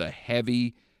against the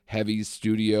heavy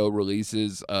studio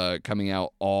releases coming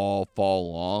out all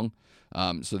fall long.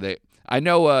 I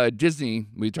know Disney,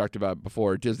 we talked about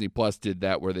before, Disney Plus did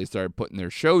that where they started putting their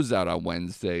shows out on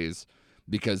Wednesdays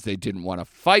because they didn't want to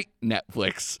fight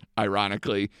Netflix,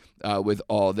 ironically, with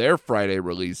all their Friday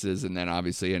releases. And then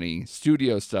obviously any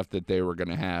studio stuff that they were going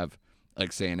to have,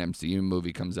 like say an MCU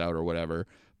movie comes out or whatever.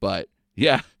 But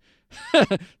yeah,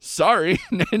 sorry.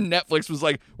 Netflix was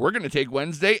like, we're going to take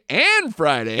Wednesday and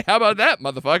Friday. How about that,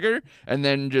 motherfucker? And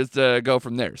then just go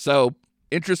from there. So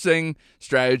interesting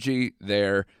strategy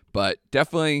there. But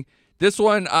definitely this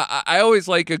one, I always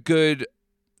like a good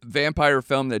vampire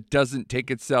film that doesn't take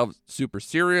itself super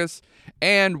serious.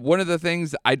 And one of the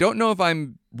things, I don't know if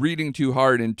I'm reading too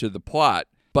hard into the plot,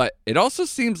 but it also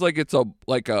seems like it's a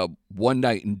one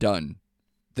night and done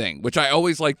thing, which I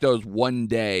always like those one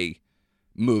day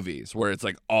movies where it's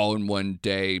like all in one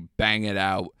day, bang it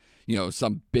out,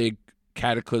 some big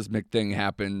cataclysmic thing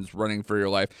happens, running for your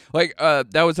life. Like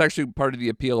that was actually part of the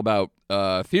appeal about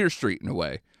Fear Street in a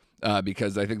way,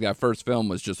 because I think that first film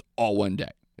was just all one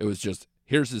day. It was just,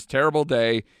 here's this terrible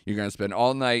day. You're going to spend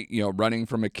all night, running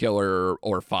from a killer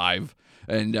or five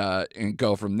and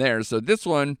go from there. So this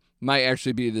one might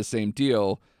actually be the same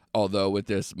deal, although with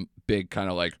this big kind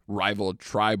of like rival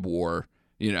tribe war,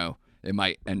 it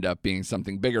might end up being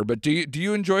something bigger. But do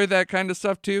you enjoy that kind of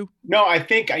stuff too? No, I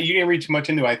think you didn't read too much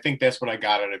into it. I think that's what I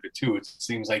got out of it too. It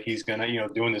seems like he's going to,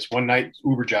 doing this one night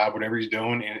Uber job, whatever he's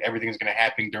doing, and everything's going to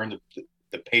happen during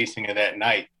the pacing of that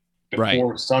night.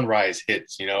 Before sunrise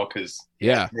hits, because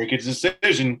make its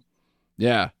decision.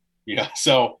 Yeah.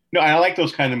 So no, I like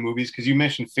those kind of movies because you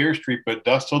mentioned Fear Street, but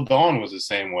Dusk Till Dawn was the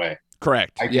same way.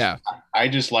 Correct. I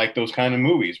just like those kind of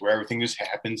movies where everything just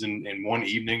happens in one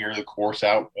evening or the course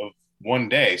out of one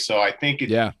day. So I think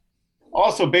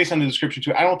also based on the description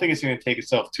too, I don't think it's going to take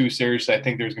itself too seriously. I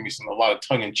think there's going to be a lot of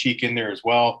tongue in cheek in there as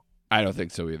well. I don't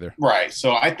think so either. Right.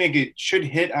 So I think it should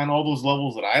hit on all those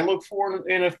levels that I look for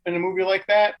in a movie like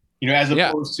that. As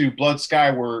opposed to Red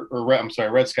Sky, where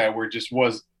it just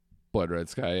was Blood Red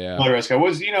Sky. Yeah, Blood Red Sky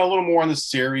was a little more on the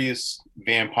serious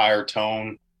vampire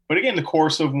tone. But again, the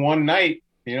course of one night,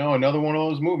 another one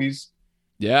of those movies.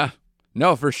 Yeah,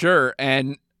 no, for sure.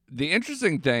 And the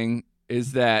interesting thing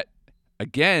is that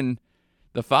again,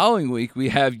 the following week we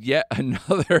have yet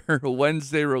another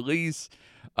Wednesday release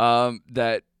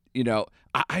that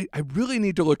I really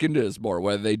need to look into this more,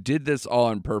 whether they did this all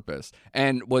on purpose.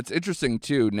 And what's interesting,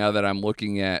 too, now that I'm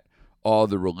looking at all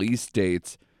the release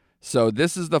dates, so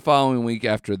this is the following week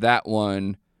after that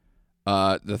one,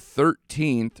 the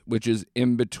 13th, which is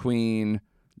in between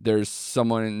There's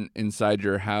Someone Inside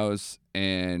Your House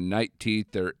and Night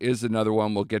Teeth. There is another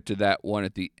one. We'll get to that one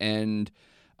at the end.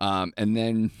 And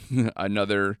then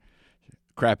another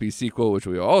crappy sequel, which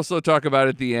we also talk about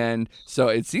at the end. So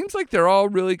it seems like they're all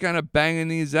really kind of banging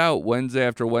these out Wednesday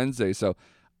after Wednesday. So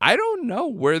I don't know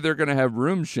where they're going to have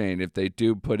room, Shane, if they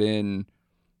do put in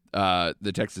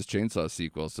the Texas Chainsaw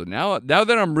sequel. So now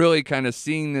that I'm really kind of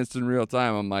seeing this in real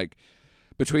time, I'm like,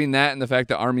 between that and the fact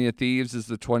that Army of Thieves is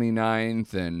the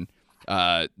 29th and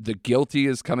The Guilty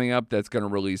is coming up, that's going to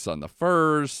release on the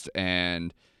 1st.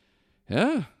 And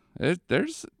yeah,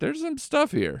 there's some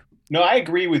stuff here. No, I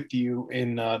agree with you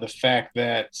in the fact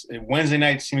that Wednesday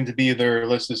nights seem to be either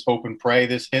let's just hope and pray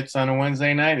this hits on a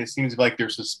Wednesday night. It seems like they're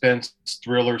suspense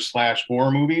thriller /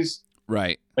 horror movies.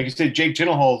 Right. Like you said, Jake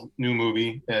Gyllenhaal's new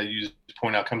movie, you just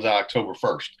point out, comes out October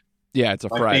 1st. Yeah, it's a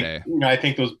Friday. I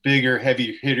think those bigger,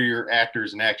 heavy hitter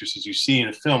actors and actresses you see in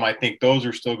a film, I think those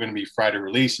are still going to be Friday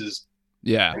releases.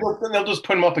 Yeah. They'll just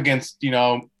put them up against, the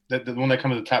one that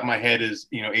comes to the top of my head is,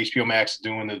 HBO Max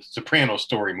doing the Sopranos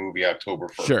story movie October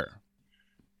 1st. Sure.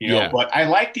 You know, Yeah. but I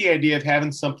like the idea of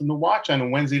having something to watch on a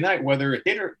Wednesday night, whether it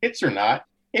hits or not.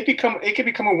 It could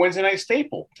become a Wednesday night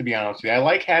staple, to be honest with you. I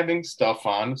like having stuff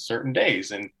on certain days.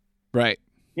 And, Right.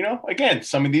 you know, again,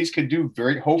 some of these could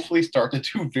hopefully start to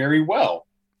do very well.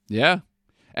 Yeah.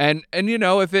 And you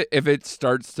know, if it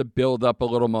starts to build up a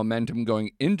little momentum going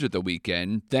into the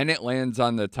weekend, then it lands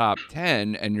on the top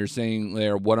 10 and you're saying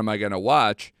there, what am I going to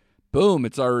watch? Boom,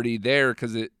 it's already there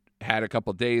because it had a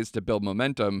couple days to build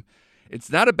momentum. It's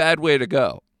not a bad way to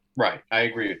go. Right. I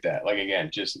agree with that. Like, again,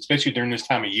 just especially during this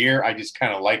time of year, I just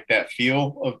kind of like that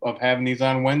feel of having these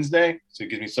on Wednesday. So it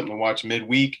gives me something to watch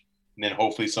midweek and then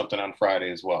hopefully something on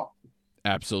Friday as well.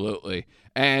 Absolutely.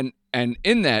 And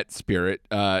in that spirit,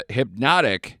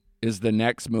 Hypnotic is the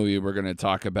next movie we're going to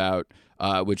talk about,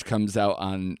 which comes out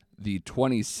on the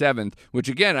 27th, which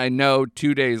again, I know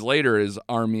 2 days later is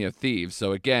Army of Thieves.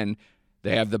 So again,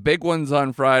 they have the big ones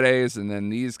on Fridays and then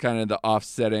these kind of the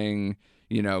offsetting,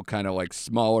 you know, kind of like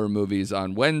smaller movies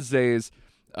on Wednesdays.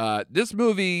 This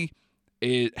movie,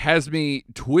 it has me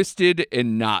twisted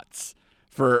in knots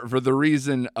for the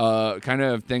reason kind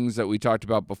of things that we talked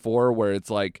about before, where it's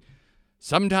like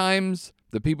sometimes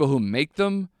the people who make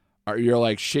them you're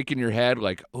like shaking your head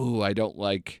like, oh, I don't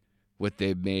like what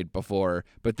they've made before.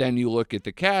 But then you look at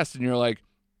the cast and you're like,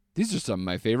 these are some of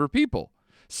my favorite people.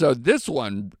 So this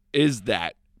one is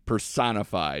that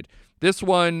personified. This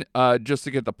one, just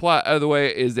to get the plot out of the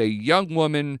way, is a young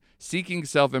woman seeking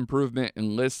self-improvement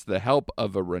enlists the help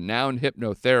of a renowned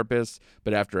hypnotherapist,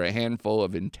 but after a handful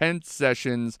of intense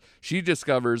sessions, she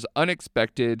discovers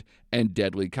unexpected and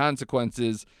deadly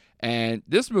consequences. And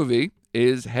this movie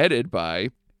is headed by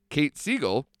Kate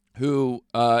Siegel, who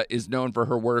is known for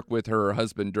her work with her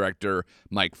husband, director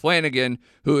Mike Flanagan,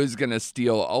 who is going to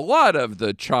steal a lot of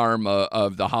the charm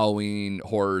of the Halloween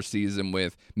horror season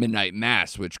with Midnight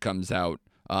Mass, which comes out.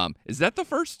 Is that the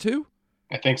first two?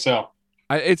 I think so.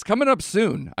 It's coming up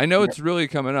soon. I know it's really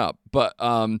coming up. But,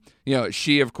 you know,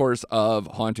 she, of course, of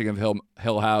Haunting of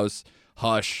Hill House,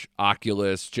 Hush,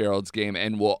 Oculus, Gerald's Game,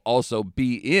 and will also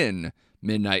be in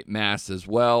Midnight Mass as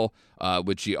well,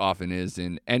 which she often is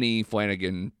in any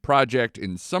Flanagan project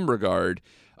in some regard.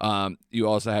 You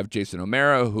also have Jason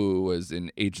O'Mara, who was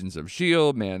in Agents of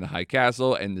S.H.I.E.L.D., Man in the High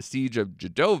Castle, and The Siege of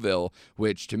Jadoville,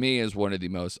 which to me is one of the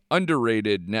most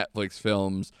underrated Netflix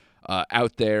films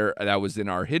out there. That was in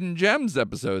our Hidden Gems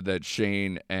episode that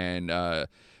Shane and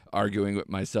Arguing with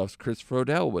Myself's Chris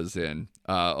Frodell was in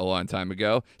a long time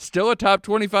ago. Still a top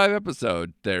 25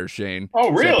 episode there, Shane.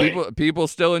 Oh, really? So people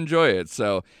still enjoy it.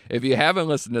 So if you haven't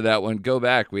listened to that one, go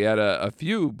back. We had a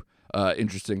few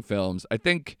interesting films. I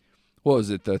think, what was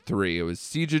it, the three? It was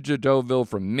Siege of Jadoville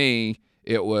from me.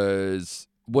 It was,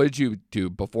 what did you do,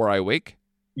 Before I Wake?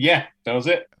 Yeah, that was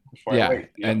it. Before I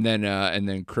Wake. Yeah. And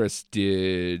then Chris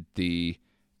did the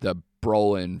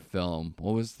Brolin film.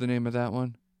 What was the name of that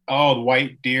one? Oh, the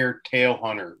White Deer Tail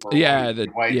Hunter. Yeah.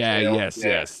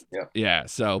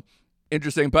 So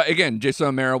interesting. But again, Jason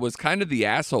O'Mara was kind of the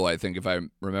asshole, I think, if I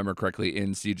remember correctly,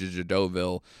 in Siege of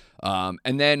Jadoville.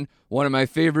 And then one of my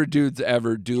favorite dudes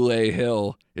ever, Dule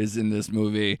Hill, is in this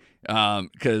movie.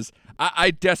 Because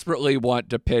I desperately want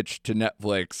to pitch to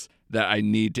Netflix that I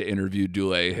need to interview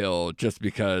Dule Hill just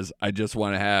because I just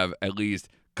want to have at least,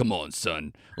 come on,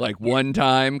 son, like one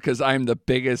time, because I'm the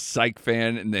biggest Psych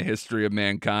fan in the history of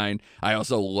mankind. I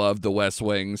also love The West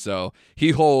Wing, so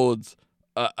he holds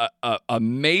a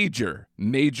major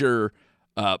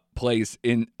place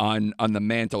on the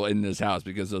mantle in this house,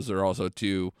 because those are also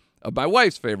two of my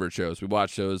wife's favorite shows. We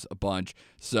watch those a bunch.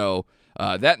 So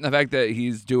that and the fact that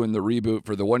he's doing the reboot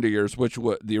for The Wonder Years, which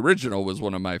the original was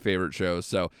one of my favorite shows.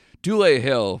 So Dule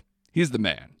Hill, he's the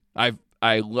man.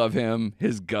 I love him.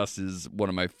 His Gus is one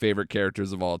of my favorite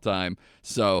characters of all time.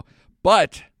 So,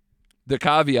 but the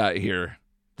caveat here,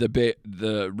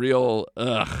 the real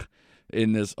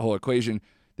in this whole equation,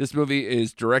 this movie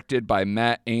is directed by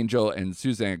Matt Angel and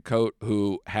Suzanne Coate,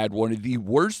 who had one of the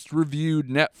worst reviewed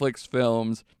Netflix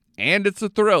films, and it's a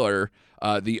thriller,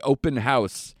 The Open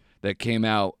House, that came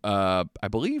out, I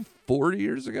believe, 4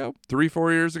 years ago. It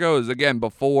was, again,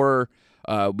 before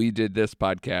we did this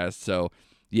podcast. So,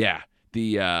 yeah.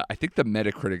 I think the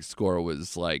Metacritic score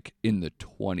was like in the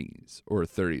 20s or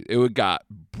 30s. It got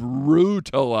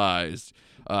brutalized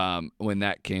when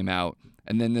that came out.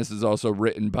 And then this is also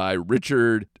written by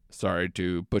Richard, sorry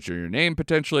to butcher your name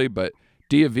potentially, but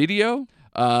Diavidio,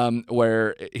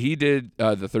 where he did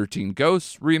the 13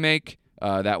 Ghosts remake,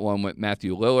 that one with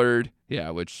Matthew Lillard,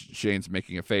 which Shane's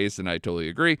making a face, and I totally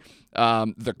agree.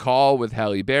 The Call with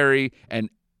Halle Berry, and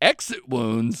Exit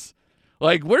Wounds.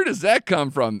 Like, where does that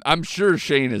come from? I'm sure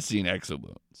Shane has seen Exit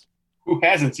Wounds. Who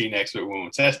hasn't seen Expert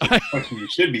Wounds? That's the question you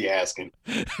should be asking.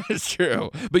 It's true.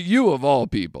 But you, of all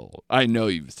people, I know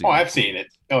you've seen it. I've seen it.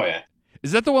 Oh, yeah.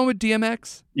 Is that the one with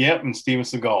DMX? Yep, and Steven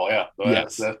Seagal, yeah. So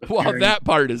yes. That's well, that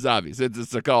part is obvious. It's a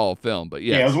Seagal film, but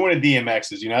yes. Yeah, it was one of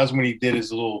DMX's. That was when he did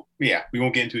his little, we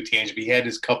won't get into a tangent, but he had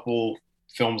his couple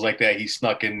films like that he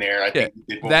snuck in there. I think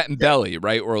he did that and Belly,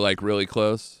 right? Or like really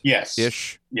close? Yes.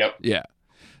 Ish? Yep. Yeah.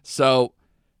 So,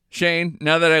 Shane,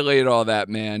 now that I laid all that,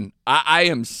 man, I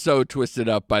am so twisted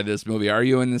up by this movie. Are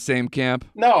you in the same camp?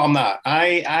 No, I'm not.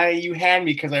 You had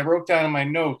me because I wrote down in my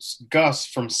notes Gus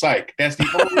from Psych. That's the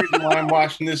only reason why I'm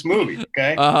watching this movie.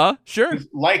 Okay. Sure.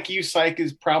 Like you, Psych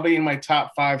is probably in my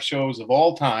top 5 shows of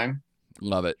all time.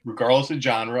 Love it. Regardless of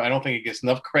genre, I don't think it gets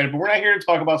enough credit. But we're not here to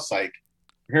talk about Psych.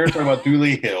 We're here to talk about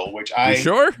Dooley Hill, which I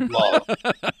love.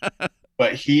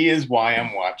 But he is why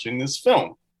I'm watching this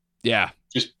film. Yeah.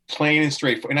 Just plain and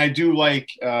straightforward. And I do like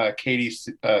Katie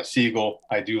Siegel.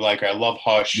 I do like her. I love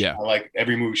Hush. Yeah. I like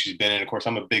every movie she's been in. Of course,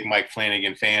 I'm a big Mike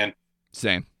Flanagan fan.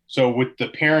 Same. So with the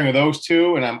pairing of those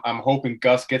two, and I'm hoping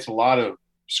Gus gets a lot of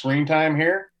screen time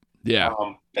here. Yeah.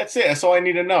 That's it. That's all I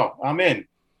need to know. I'm in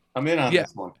on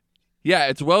this one. Yeah,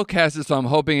 it's well casted, so I'm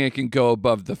hoping it can go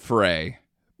above The Fray.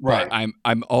 Right. But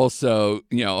I'm also,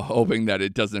 hoping that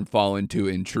it doesn't fall into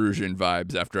Intrusion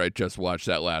vibes after I just watched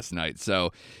that last night.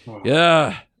 So,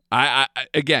 yeah, I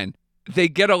again, they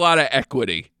get a lot of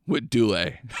equity with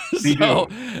Dooley.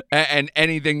 And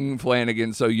anything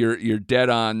Flanagan. So you're dead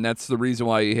on. That's the reason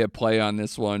why you hit play on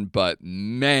this one. But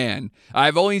man,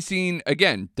 I've only seen,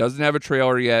 again, doesn't have a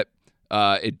trailer yet.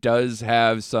 It does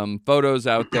have some photos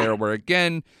out there where,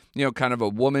 again, kind of a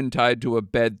woman tied to a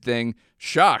bed thing.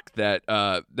 Shocked that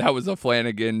that was a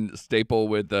Flanagan staple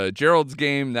with Gerald's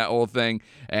Game, that whole thing,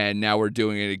 and now we're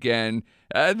doing it again.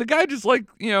 The guy just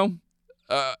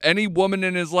any woman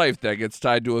in his life that gets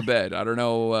tied to a bed. I don't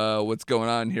know what's going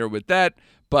on here with that,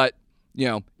 but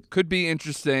could be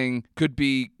interesting, could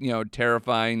be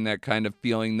terrifying, that kind of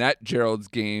feeling that Gerald's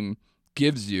Game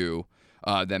gives you.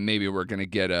 That maybe we're gonna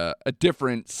get a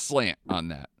different slant on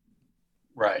that.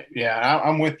 Right. Yeah,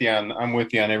 I'm with you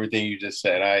on everything you just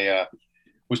said. I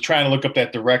was trying to look up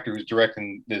that director who's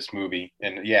directing this movie,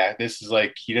 and this is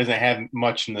he doesn't have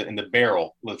much in the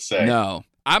barrel, let's say. No,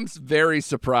 I'm very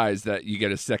surprised that you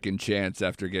get a second chance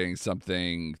after getting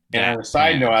something. And on a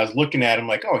side note, I was looking at him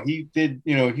he did,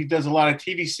 he does a lot of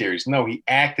TV series. No, he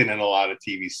acted in a lot of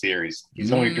TV series.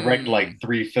 He's only directed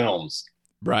 3 films.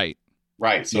 Right.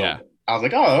 So yeah. I was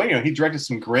like, he directed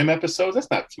some Grimm episodes. That's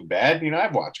not too bad.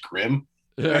 I've watched Grimm.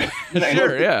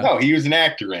 Sure, yeah. No, he was an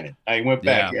actor in it. I went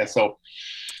back. Yeah. So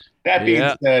that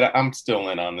being said, I'm still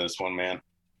in on this one, man.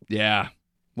 Yeah.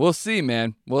 We'll see,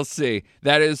 man. We'll see.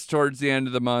 That is towards the end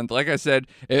of the month. Like I said,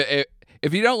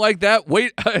 if you don't like that,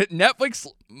 wait. Netflix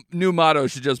new motto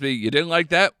should just be, you didn't like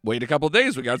that? Wait a couple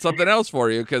days. We got something else for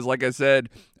you. Because like I said,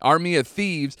 Army of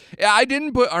Thieves. Yeah, I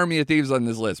didn't put Army of Thieves on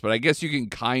this list, but I guess you can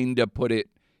kind of put it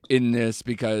in this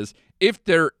because if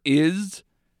there is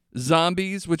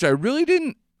zombies, which I really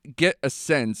didn't get a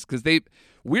sense, because they've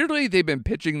been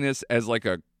pitching this as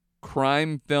a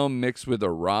crime film mixed with a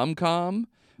rom-com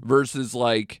versus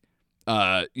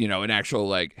an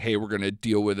actual hey, we're gonna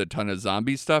deal with a ton of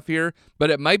zombie stuff here. But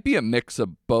it might be a mix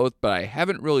of both, but I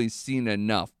haven't really seen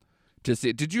enough to see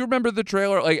it. Did you remember the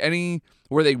trailer, any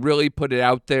where they really put it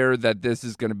out there that this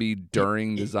is going to be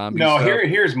during the zombie stuff?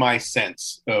 Here's my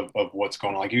sense of what's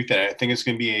going on. Like you said, I think it's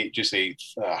going to be just a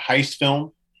heist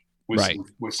film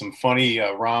with some funny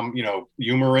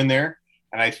humor in there.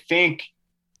 And I think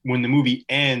when the movie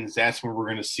ends, that's when we're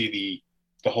going to see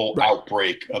the whole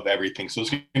outbreak of everything. So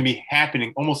it's going to be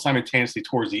happening almost simultaneously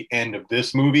towards the end of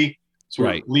this movie. So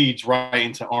it leads right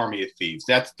into Army of Thieves.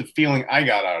 That's the feeling I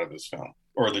got out of this film,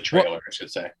 or the trailer, I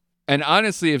should say. And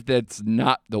honestly, if that's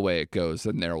not the way it goes,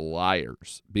 then they're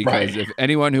liars. Because if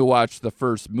anyone who watched the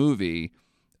first movie,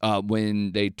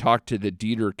 when they talked to the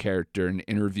Dieter character and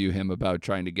interview him about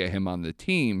trying to get him on the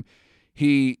team,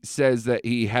 he says that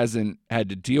he hasn't had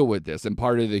to deal with this. And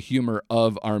part of the humor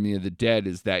of Army of the Dead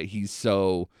is that he's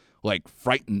so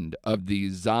frightened of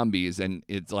these zombies and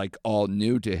it's all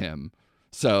new to him.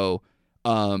 So,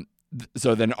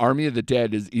 so then Army of the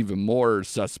Dead is even more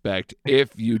suspect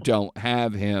if you don't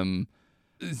have him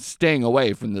staying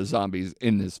away from the zombies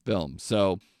in this film.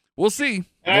 So we'll see.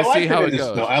 And we'll see how it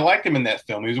goes. I liked him in that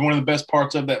film. He was one of the best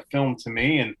parts of that film to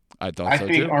me. And I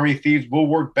think too. Army of Thieves will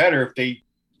work better if they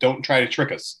don't try to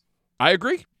trick us. I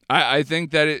agree. I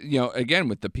think that it, again,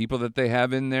 with the people that they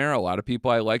have in there, a lot of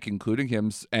people I like, including him,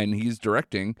 and he's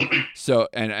directing. So,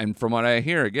 and from what I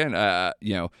hear, again,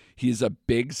 he's a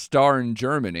big star in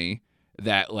Germany.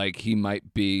 that like he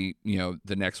might be,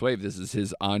 the next wave. This is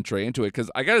his entree into it.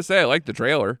 Cause I gotta say, I like the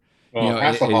trailer. Well,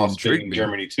 Hasselhoff's big in me.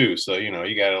 Germany too. So, you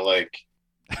gotta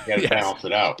Yes. balance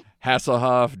it out.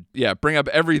 Hasselhoff. Yeah. Bring up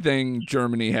everything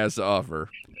Germany has to offer,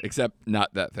 except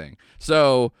not that thing.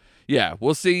 So yeah,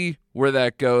 we'll see where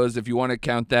that goes. If you want to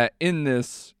count that in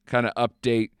this kind of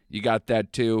update, you got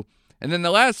that too. And then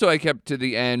the last, so I kept to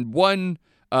the end, one,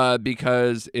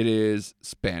 because it is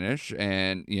Spanish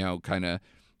and, kind of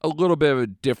a little bit of a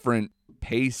different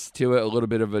pace to it, a little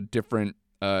bit of a different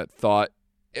thought.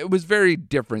 It was very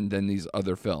different than these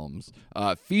other films.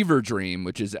 Fever Dream,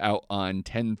 which is out on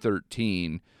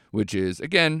 10/13, which is,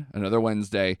 again, another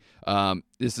Wednesday.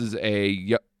 This is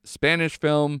a Spanish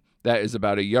film that is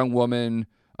about a young woman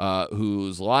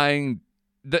who's lying.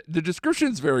 The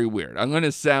description is very weird. I'm going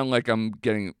to sound like I'm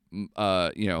getting,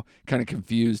 kind of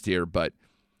confused here, but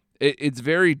it's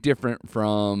very different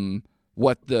from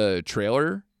what the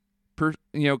trailer,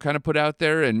 kind of put out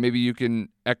there, and maybe you can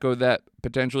echo that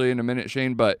potentially in a minute,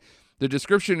 Shane. But the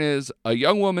description is: a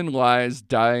young woman lies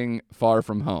dying far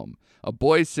from home. A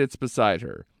boy sits beside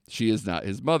her. She is not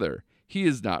his mother. He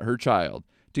is not her child.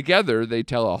 Together, they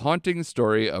tell a haunting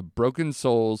story of broken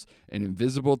souls, an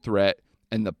invisible threat,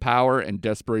 and the power and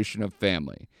desperation of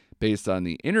family, based on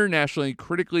the internationally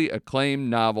critically acclaimed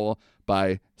novel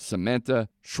by Samantha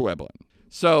Schweblin.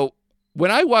 So when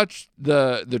I watched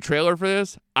the trailer for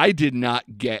this, I did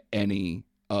not get any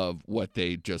of what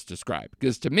they just described.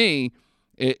 Because to me,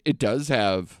 it does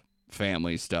have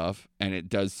family stuff, and it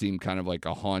does seem kind of like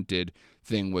a haunted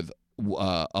thing with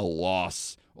a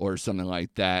loss or something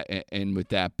like that, and with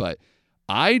that. But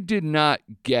I did not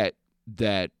get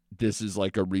that this is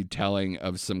like a retelling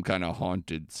of some kind of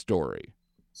haunted story.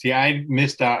 See, I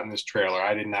missed out on this trailer.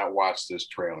 I did not watch this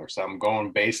trailer. So I'm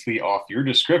going basically off your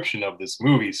description of this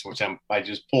movie, which I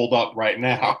just pulled up right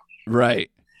now.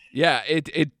 Right. Yeah,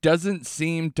 it doesn't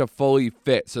seem to fully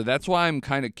fit. So that's why I'm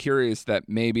kind of curious that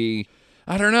maybe,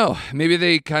 I don't know, maybe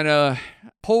they kind of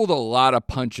pulled a lot of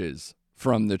punches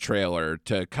from the trailer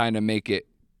to kind of make it,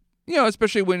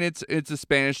 especially when it's a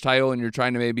Spanish title and you're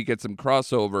trying to maybe get some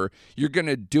crossover, you're going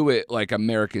to do it like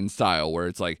American style, where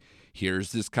it's like,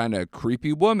 here's this kind of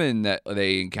creepy woman that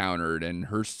they encountered and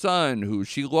her son who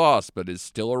she lost but is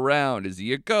still around. Is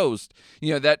he a ghost?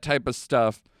 That type of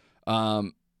stuff,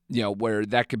 where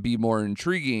that could be more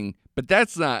intriguing. But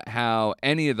that's not how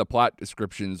any of the plot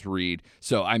descriptions read.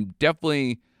 So I'm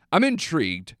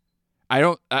intrigued.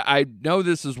 I know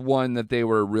this is one that they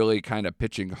were really kind of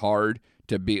pitching hard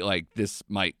to be like, this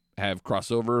might have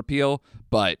crossover appeal,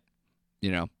 but,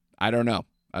 I don't know.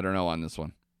 I don't know on this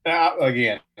one.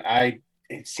 Again,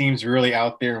 it seems really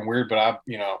out there and weird, but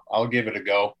I'll give it a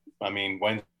go. I mean,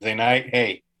 Wednesday night,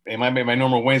 hey, it might be my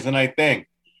normal Wednesday night thing.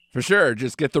 For sure.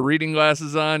 Just get the reading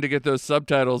glasses on to get those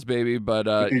subtitles, baby. But,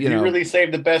 Did you really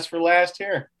save the best for last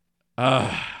here?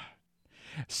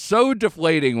 So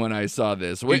deflating when I saw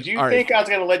this. Did you think I was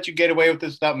going to let you get away with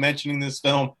this without mentioning this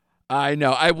film? I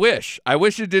know. I wish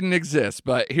it didn't exist,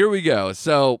 but here we go.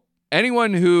 So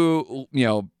anyone who,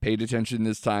 paid attention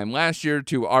this time last year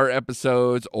to our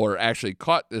episodes or actually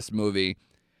caught this movie,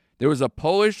 there was a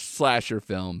Polish slasher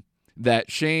film that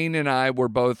Shane and I were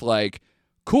both like,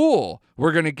 cool,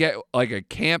 we're going to get like a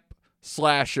camp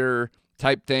slasher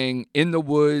type thing in the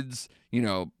woods,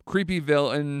 creepy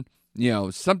villain,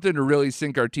 something to really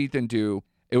sink our teeth into.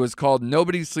 It was called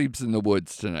Nobody Sleeps in the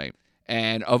Woods Tonight.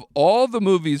 And of all the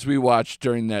movies we watched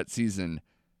during that season,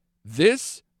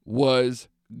 this was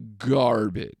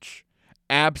garbage.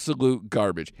 Absolute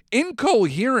garbage.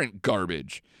 Incoherent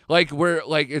garbage. Where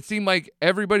it seemed like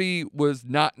everybody was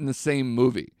not in the same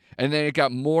movie. And then it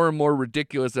got more and more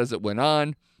ridiculous as it went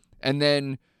on. And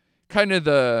then kind of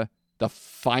the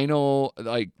final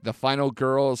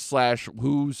girl /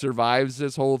 who survives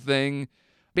this whole thing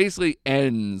basically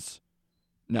ends,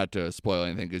 not to spoil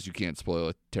anything because you can't spoil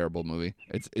a terrible movie.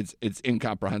 It's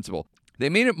incomprehensible. They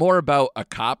made it more about a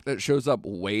cop that shows up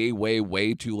way, way,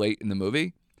 way too late in the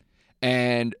movie.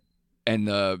 And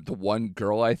the one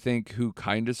girl, I think, who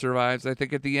kind of survives, I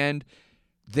think, at the end.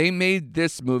 They made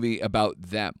this movie about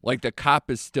them. Like, the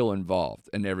cop is still involved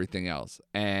and everything else.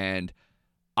 And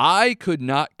I could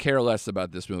not care less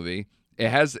about this movie. It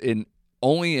has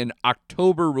only an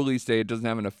October release date. It doesn't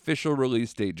have an official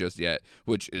release date just yet,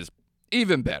 which is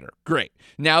even better. Great.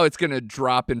 Now it's going to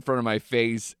drop in front of my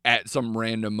face at some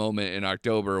random moment in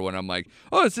October when I'm like,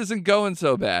 oh, this isn't going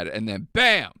so bad. And then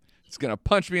bam, it's going to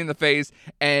punch me in the face.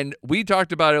 And we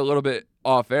talked about it a little bit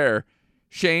off air.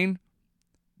 Shane,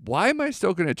 why am I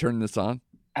still going to turn this on?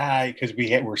 Because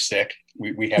we're sick.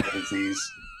 We have a disease.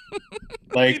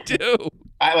 Like, we do.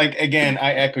 I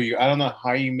echo you. I don't know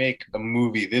how you make a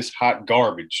movie this hot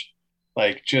garbage,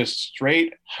 like just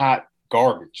straight hot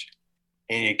garbage,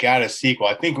 and you got a sequel.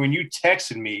 I think when you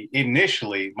texted me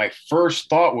initially, my first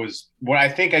thought was, what I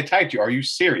think I typed you, are you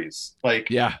serious? Like,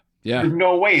 Yeah. there's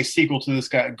no way a sequel to this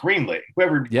guy greenlit.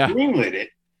 Whoever greenlit it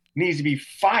needs to be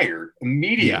fired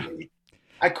immediately. Yeah.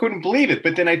 I couldn't believe it.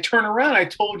 But then I turned around, I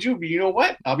told you, but you know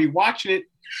what? I'll be watching it.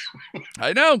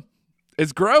 I know.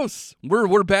 It's gross.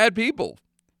 We're bad people.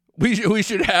 We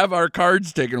should have our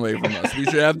cards taken away from us. We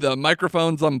should have the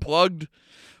microphones unplugged.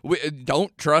 We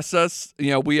don't trust us.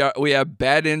 You know, we have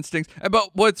bad instincts. But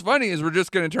what's funny is we're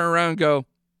just going to turn around and go,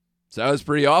 so that was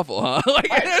pretty awful, huh? Like,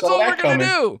 that's what we're going to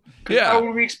do. Yeah. How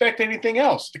would we expect anything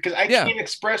else? Because I can't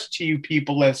express to you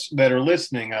people that are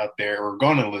listening out there or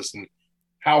going to listen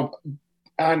how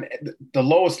on the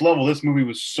lowest level this movie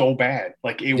was so bad.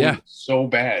 Like, it was so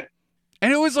bad.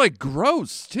 And it was like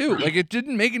gross too. Like, it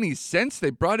didn't make any sense.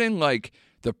 They brought in like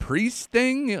the priest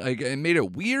thing. Like, it made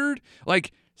it weird.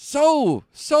 Like, so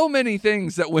many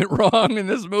things that went wrong in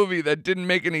this movie that didn't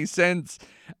make any sense.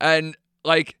 And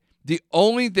like, the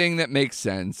only thing that makes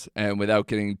sense, and without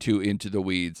getting too into the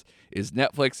weeds, is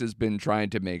Netflix has been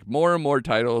trying to make more and more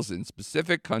titles in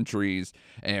specific countries,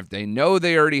 and if they know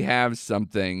they already have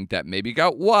something that maybe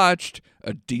got watched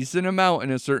a decent amount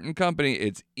in a certain company,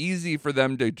 it's easy for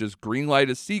them to just greenlight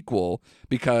a sequel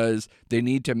because they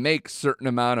need to make certain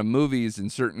amount of movies in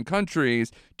certain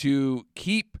countries to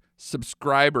keep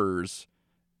subscribers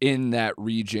in that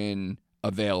region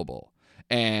available.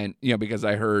 And, you know, because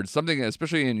I heard something,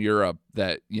 especially in Europe,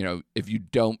 that, you know, if you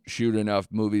don't shoot enough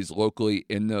movies locally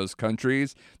in those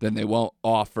countries, then they won't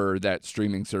offer that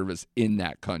streaming service in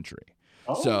that country.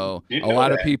 Oh, so a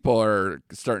lot of people are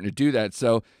starting to do that.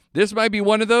 So this might be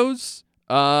one of those.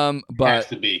 But has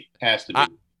to be.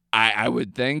 I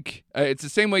would think. It's the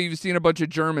same way you've seen a bunch of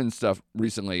German stuff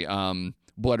recently.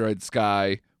 Blood Red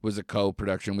Sky was a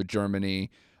co-production with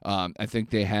Germany. I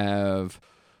think they have...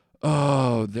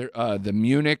 the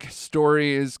Munich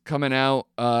story is coming out,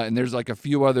 and there's like a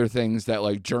few other things that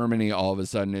like Germany all of a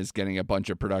sudden is getting a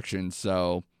bunch of productions.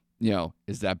 So, you know,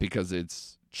 is that because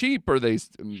it's cheap or they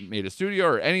made a studio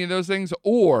or any of those things?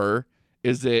 Or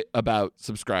is it about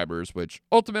subscribers, which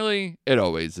ultimately it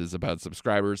always is about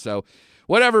subscribers. So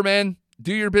whatever, man,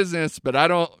 do your business, but I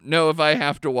don't know if I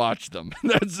have to watch them.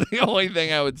 That's the only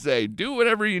thing I would say. Do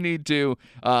whatever you need to,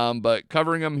 but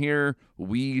covering them here,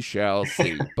 we shall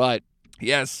see. But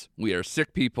yes, we are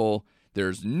sick people.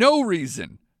 There's no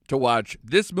reason to watch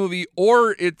this movie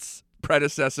or its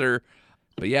predecessor.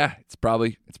 But yeah, it's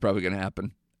probably going to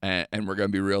happen, and we're going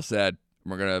to be real sad.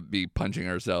 We're going to be punching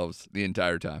ourselves the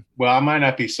entire time. Well, I might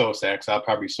not be so sad because I'll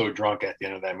probably be so drunk at the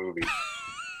end of that movie.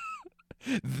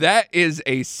 That is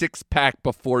a 6-pack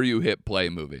before you hit play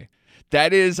movie.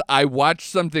 That is, I watch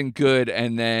something good,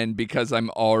 and then because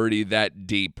I'm already that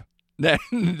deep, then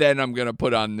I'm going to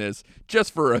put on this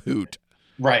just for a hoot.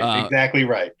 Right, exactly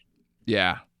right.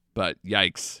 Yeah, but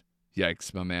yikes,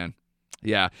 my man.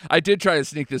 Yeah, I did try to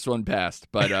sneak this one past,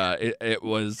 but it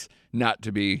was not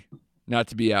to be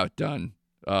outdone.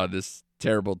 This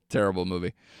terrible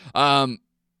movie.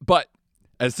 But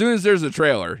as soon as there's a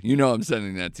trailer, you know I'm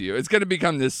sending that to you. It's going to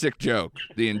become this sick joke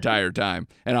the entire time.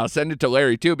 And I'll send it to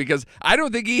Larry, too, because I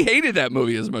don't think he hated that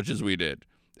movie as much as we did,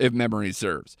 if memory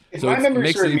serves. So it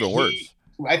makes it even worse.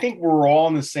 I think we're all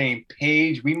on the same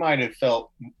page. We might have felt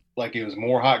like it was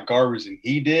more hot garbage than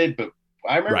he did, but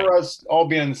I remember us all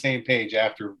being on the same page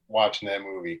after watching that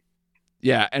movie.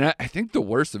 Yeah, and I think the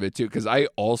worst of it, too, because I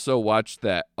also watched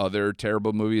that other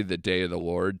terrible movie, The Day of the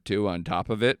Lord, too, on top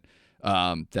of it.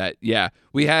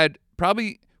 We had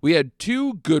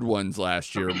 2 good ones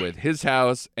last year with His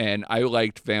House, and I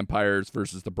liked Vampires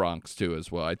versus the Bronx too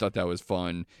as well. I thought that was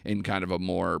fun in kind of a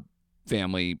more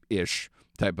family-ish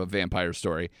type of vampire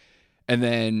story. And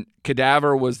then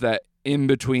Cadaver was that in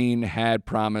between, had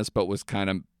promise but was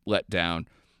kind of let down.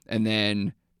 And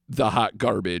then the hot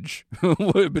garbage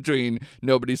between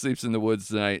Nobody Sleeps in the Woods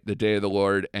Tonight, The Day of the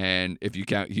Lord, and if you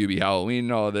count Hubie Halloween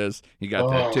and all this, you got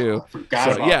that too. I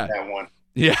forgot about that one.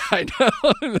 Yeah, I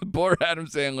know. The poor Adam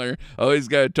Sandler. Always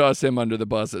got to toss him under the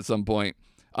bus at some point.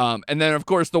 And then, of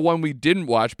course, the one we didn't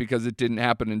watch because it didn't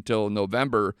happen until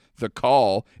November, The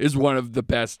Call, is one of the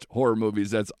best horror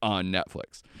movies that's on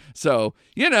Netflix. So,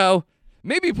 you know,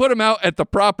 maybe put them out at the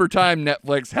proper time,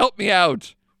 Netflix. Help me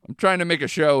out. I'm trying to make a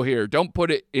show here. Don't put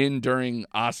it in during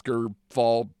Oscar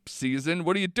fall season.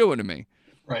 What are you doing to me?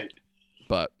 Right.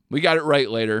 But we got it right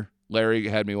later. Larry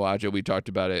had me watch it. We talked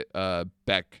about it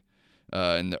back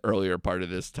in the earlier part of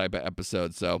this type of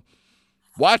episode. So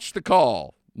watch The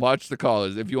Call. Watch The Call.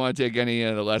 If you want to take any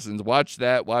of the lessons, watch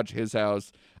that. Watch His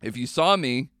House. If you saw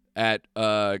me at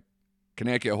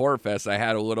Connecticut Horror Fest, I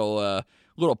had a little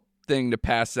thing to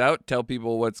pass out, tell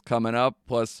people what's coming up,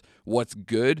 plus what's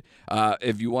good.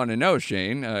 If you want to know,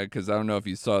 Shane, because I don't know if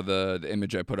you saw the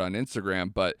image I put on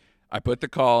Instagram, but I put The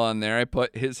Call on there. I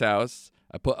put His House.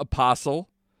 I put Apostle.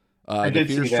 I did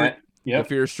see that. The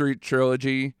Fear Street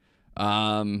trilogy.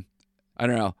 I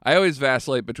don't know. I always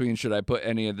vacillate between should I put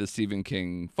any of the Stephen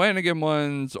King Flanagan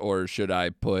ones or should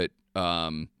I put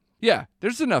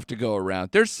there's enough to go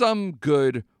around. There's some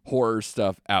good horror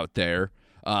stuff out there.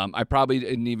 I probably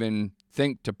didn't even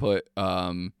think to put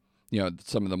some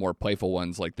of the more playful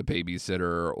ones like The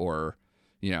Babysitter or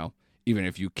even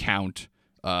if you count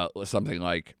something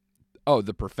like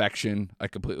The Perfection. I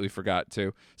completely forgot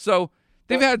to. So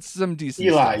they've had some decent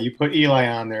Eli, stuff. you put Eli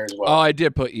on there as well. Oh, I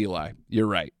did put Eli. You're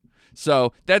right.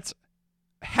 So that's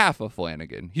half of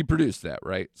Flanagan. He produced that,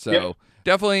 right? So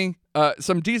definitely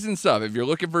some decent stuff. If you're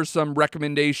looking for some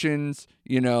recommendations,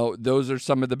 those are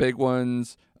some of the big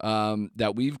ones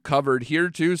that we've covered here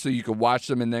too. So you can watch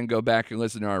them and then go back and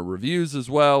listen to our reviews as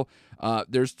well.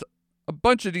 There's a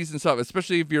bunch of decent stuff,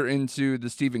 especially if you're into the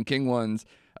Stephen King ones.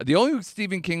 The only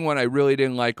Stephen King one I really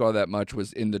didn't like all that much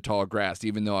was In the Tall Grass,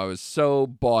 even though I was so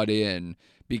bought in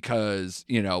because,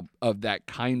 of that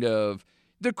kind of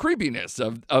the creepiness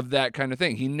of that kind of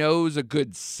thing. He knows a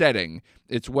good setting.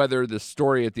 It's whether the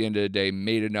story at the end of the day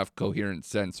made enough coherent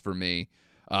sense for me.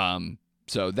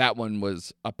 So that one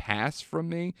was a pass from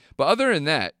me. But other than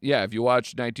that, if you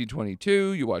watch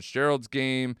 1922, you watch Gerald's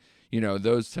Game,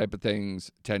 those type of things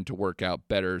tend to work out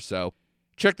better. So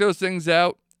check those things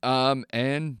out.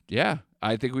 And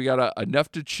I think we got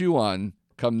enough to chew on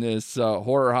come this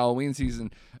horror Halloween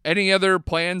season. Any other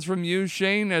plans from you,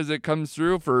 Shane, as it comes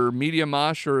through for Media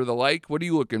Mosh or the like? What are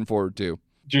you looking forward to?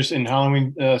 Just in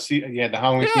Halloween, the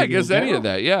Halloween season. I guess any of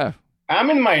that, yeah. I'm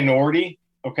in the minority,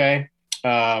 okay?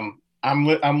 I'm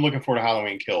looking forward to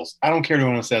Halloween Kills. I don't care what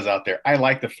anyone says out there. I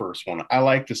like the first one. I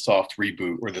like the soft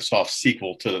reboot or the soft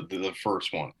sequel to the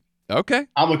first one. Okay.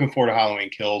 I'm looking forward to Halloween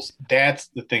Kills. That's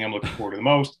the thing I'm looking forward to the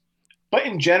most. But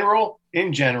in general,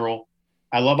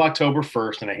 I love October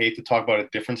 1st, and I hate to talk about a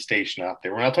different station out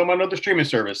there. We're not talking about another streaming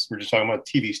service. We're just talking about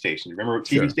TV stations. Remember what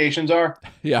TV stations are?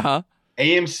 Yeah.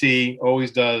 AMC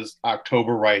always does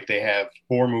October right. They have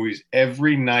horror movies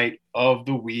every night of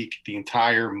the week, the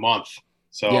entire month.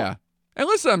 So yeah. And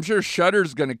listen, I'm sure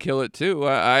Shudder's going to kill it too.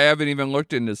 I haven't even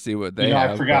looked in to see what they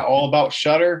have. I forgot all about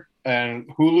Shudder, and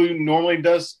Hulu normally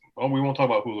does. Well, we won't talk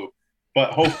about Hulu,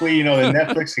 but hopefully, the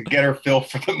Netflix can get her fill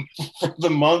for the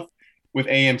month with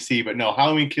AMC. But no,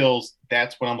 Halloween Kills,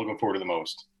 that's what I'm looking forward to the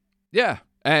most. Yeah.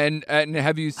 And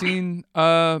have you seen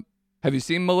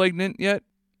Malignant yet?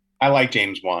 I like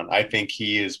James Wan. I think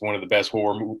he is one of the best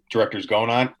horror directors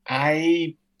going on.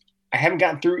 I haven't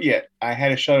gotten through it yet. I had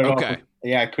to shut it off.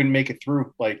 I couldn't make it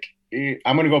through. Like,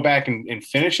 I'm going to go back and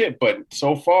finish it, but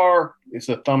so far it's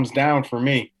a thumbs down for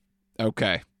me.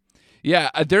 Okay.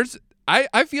 Yeah,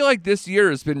 I feel like this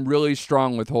year has been really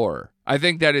strong with horror. I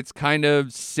think that it's kind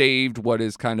of saved what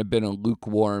has kind of been a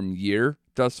lukewarm year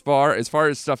thus far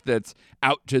as stuff that's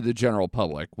out to the general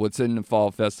public. What's in the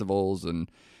fall festivals and,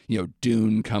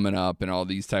 Dune coming up and all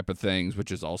these type of things, which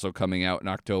is also coming out in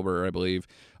October, I believe.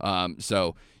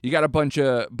 So you got a bunch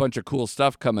of cool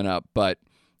stuff coming up. But,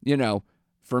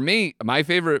 for me, my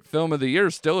favorite film of the year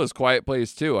still is Quiet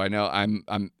Place 2. I know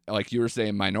I'm like you were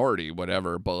saying minority,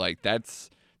 whatever, but like that's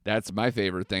my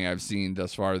favorite thing I've seen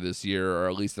thus far this year, or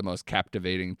at least the most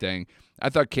captivating thing. I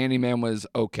thought Candyman was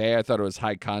okay. I thought it was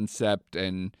high concept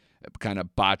and kind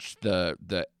of botched the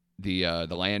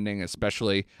landing,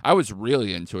 especially. I was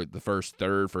really into it the first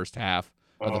half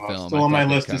of the film. Still on my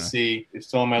list to see. It's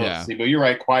still on my list to see. But you're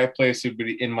right, Quiet Place would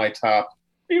be in my top.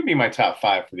 It would be my top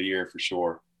 5 for the year for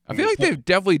sure. I feel like they've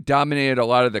definitely dominated a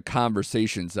lot of the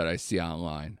conversations that I see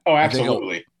online. Oh,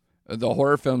 absolutely. The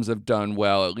horror films have done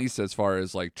well, at least as far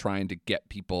as like trying to get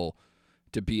people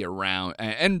to be around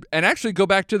and actually go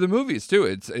back to the movies too.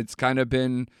 It's kind of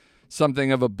been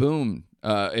something of a boom.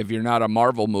 If you're not a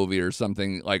Marvel movie or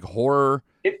something, like horror,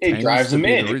 it drives them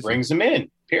in. It brings them in.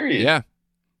 Period.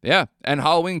 Yeah. And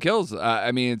Halloween Kills.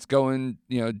 It's going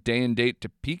day and date to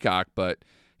Peacock, but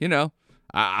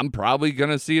I'm probably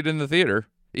gonna see it in the theater,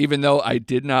 even though I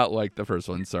did not like the first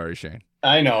one. Sorry, Shane.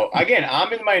 I know. Again,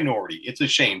 I'm in the minority. It's a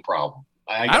Shane problem.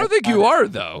 I don't think you are,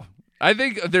 though. I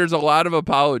think there's a lot of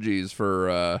apologies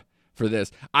for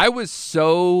this. I was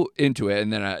so into it,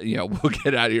 and then we'll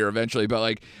get out of here eventually. But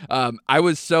like, I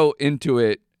was so into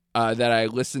it that I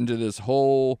listened to this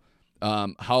whole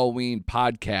Halloween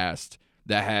podcast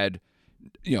that had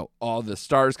all the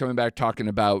stars coming back talking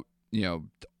about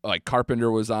like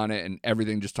Carpenter was on it and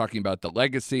everything, just talking about the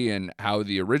legacy and how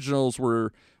the originals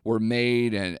were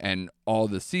made and all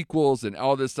the sequels and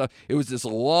all this stuff. It was this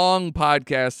long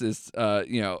podcast.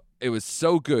 It was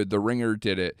so good. The Ringer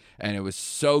did it, and it was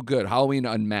so good. Halloween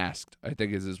Unmasked, I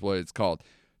think is what it's called.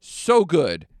 So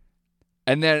good.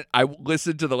 And then I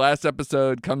listened to the last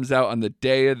episode, comes out on the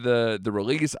day of the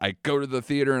release. I go to the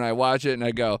theater and I watch it and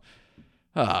I go,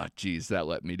 oh, geez, that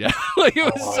let me down. Like, it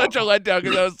was such a letdown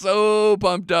because I was so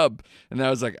pumped up. And I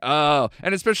was like, oh,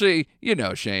 and especially,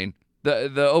 Shane,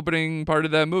 the opening part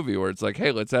of that movie where it's like,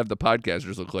 hey, let's have the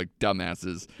podcasters look like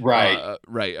dumbasses. Right.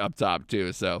 Right up top,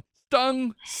 too. So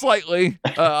stung slightly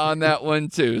on that one,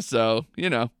 too. So,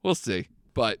 we'll see.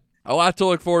 But a lot to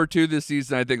look forward to this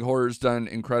season. I think horror's done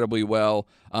incredibly well.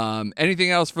 Anything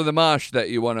else for the Mosh that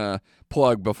you want to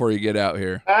plug before you get out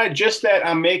here? Just that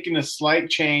I'm making a slight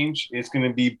change. It's going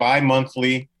to be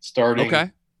bi-monthly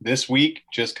starting this week,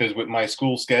 just because with my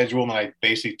school schedule, and I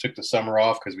basically took the summer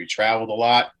off because we traveled a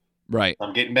lot. Right.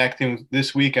 I'm getting back to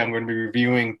this week. I'm going to be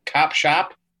reviewing Cop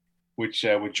Shop, which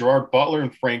with Gerard Butler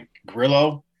and Frank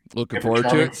Grillo. Looking forward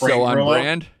to it. So on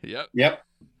brand. Yep.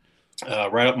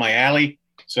 Right up my alley.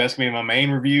 So that's going to be my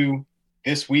main review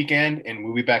this weekend, and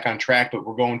we'll be back on track, but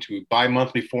we're going to a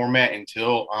bi-monthly format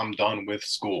until I'm done with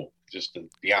school, just to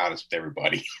be honest with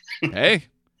everybody. Hey,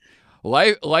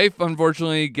 life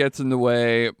unfortunately gets in the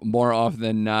way more often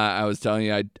than not. I was telling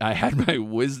you, I had my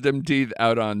wisdom teeth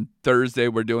out on Thursday.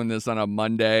 We're doing this on a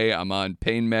Monday. I'm on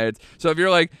pain meds. So if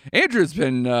you're like, Andrew's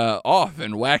been off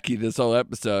and wacky this whole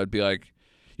episode, be like,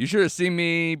 you should have seen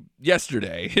me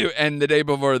yesterday and the day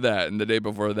before that and the day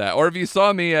before that. Or if you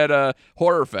saw me at a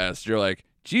Horror Fest, you're like,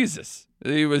 Jesus,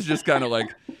 he was just kind of like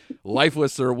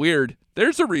lifeless or weird.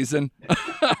 There's a reason.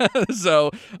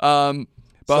 So, but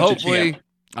hopefully,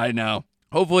 I know.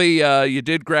 Hopefully you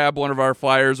did grab one of our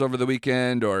flyers over the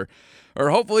weekend, or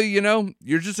hopefully,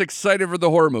 you're just excited for the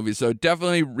horror movie. So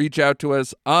definitely reach out to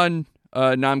us on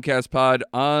Nomcast Pod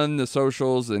on the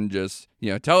socials and just,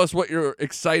 tell us what you're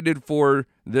excited for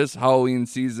this Halloween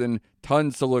season.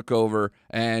 Tons to look over.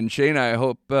 And Shane, I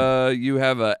hope you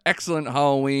have an excellent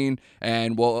Halloween,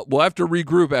 and we'll have to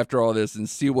regroup after all this and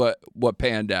see what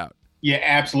panned out. Yeah,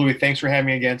 absolutely. Thanks for having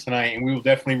me again tonight. And we will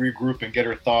definitely regroup and get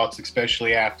our thoughts,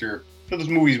 especially after those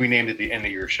movies we named at the end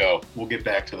of your show. We'll get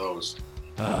back to those.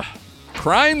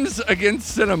 Crimes Against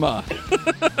Cinema.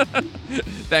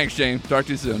 Thanks, Shane. Talk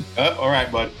to you soon. All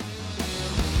right, bud.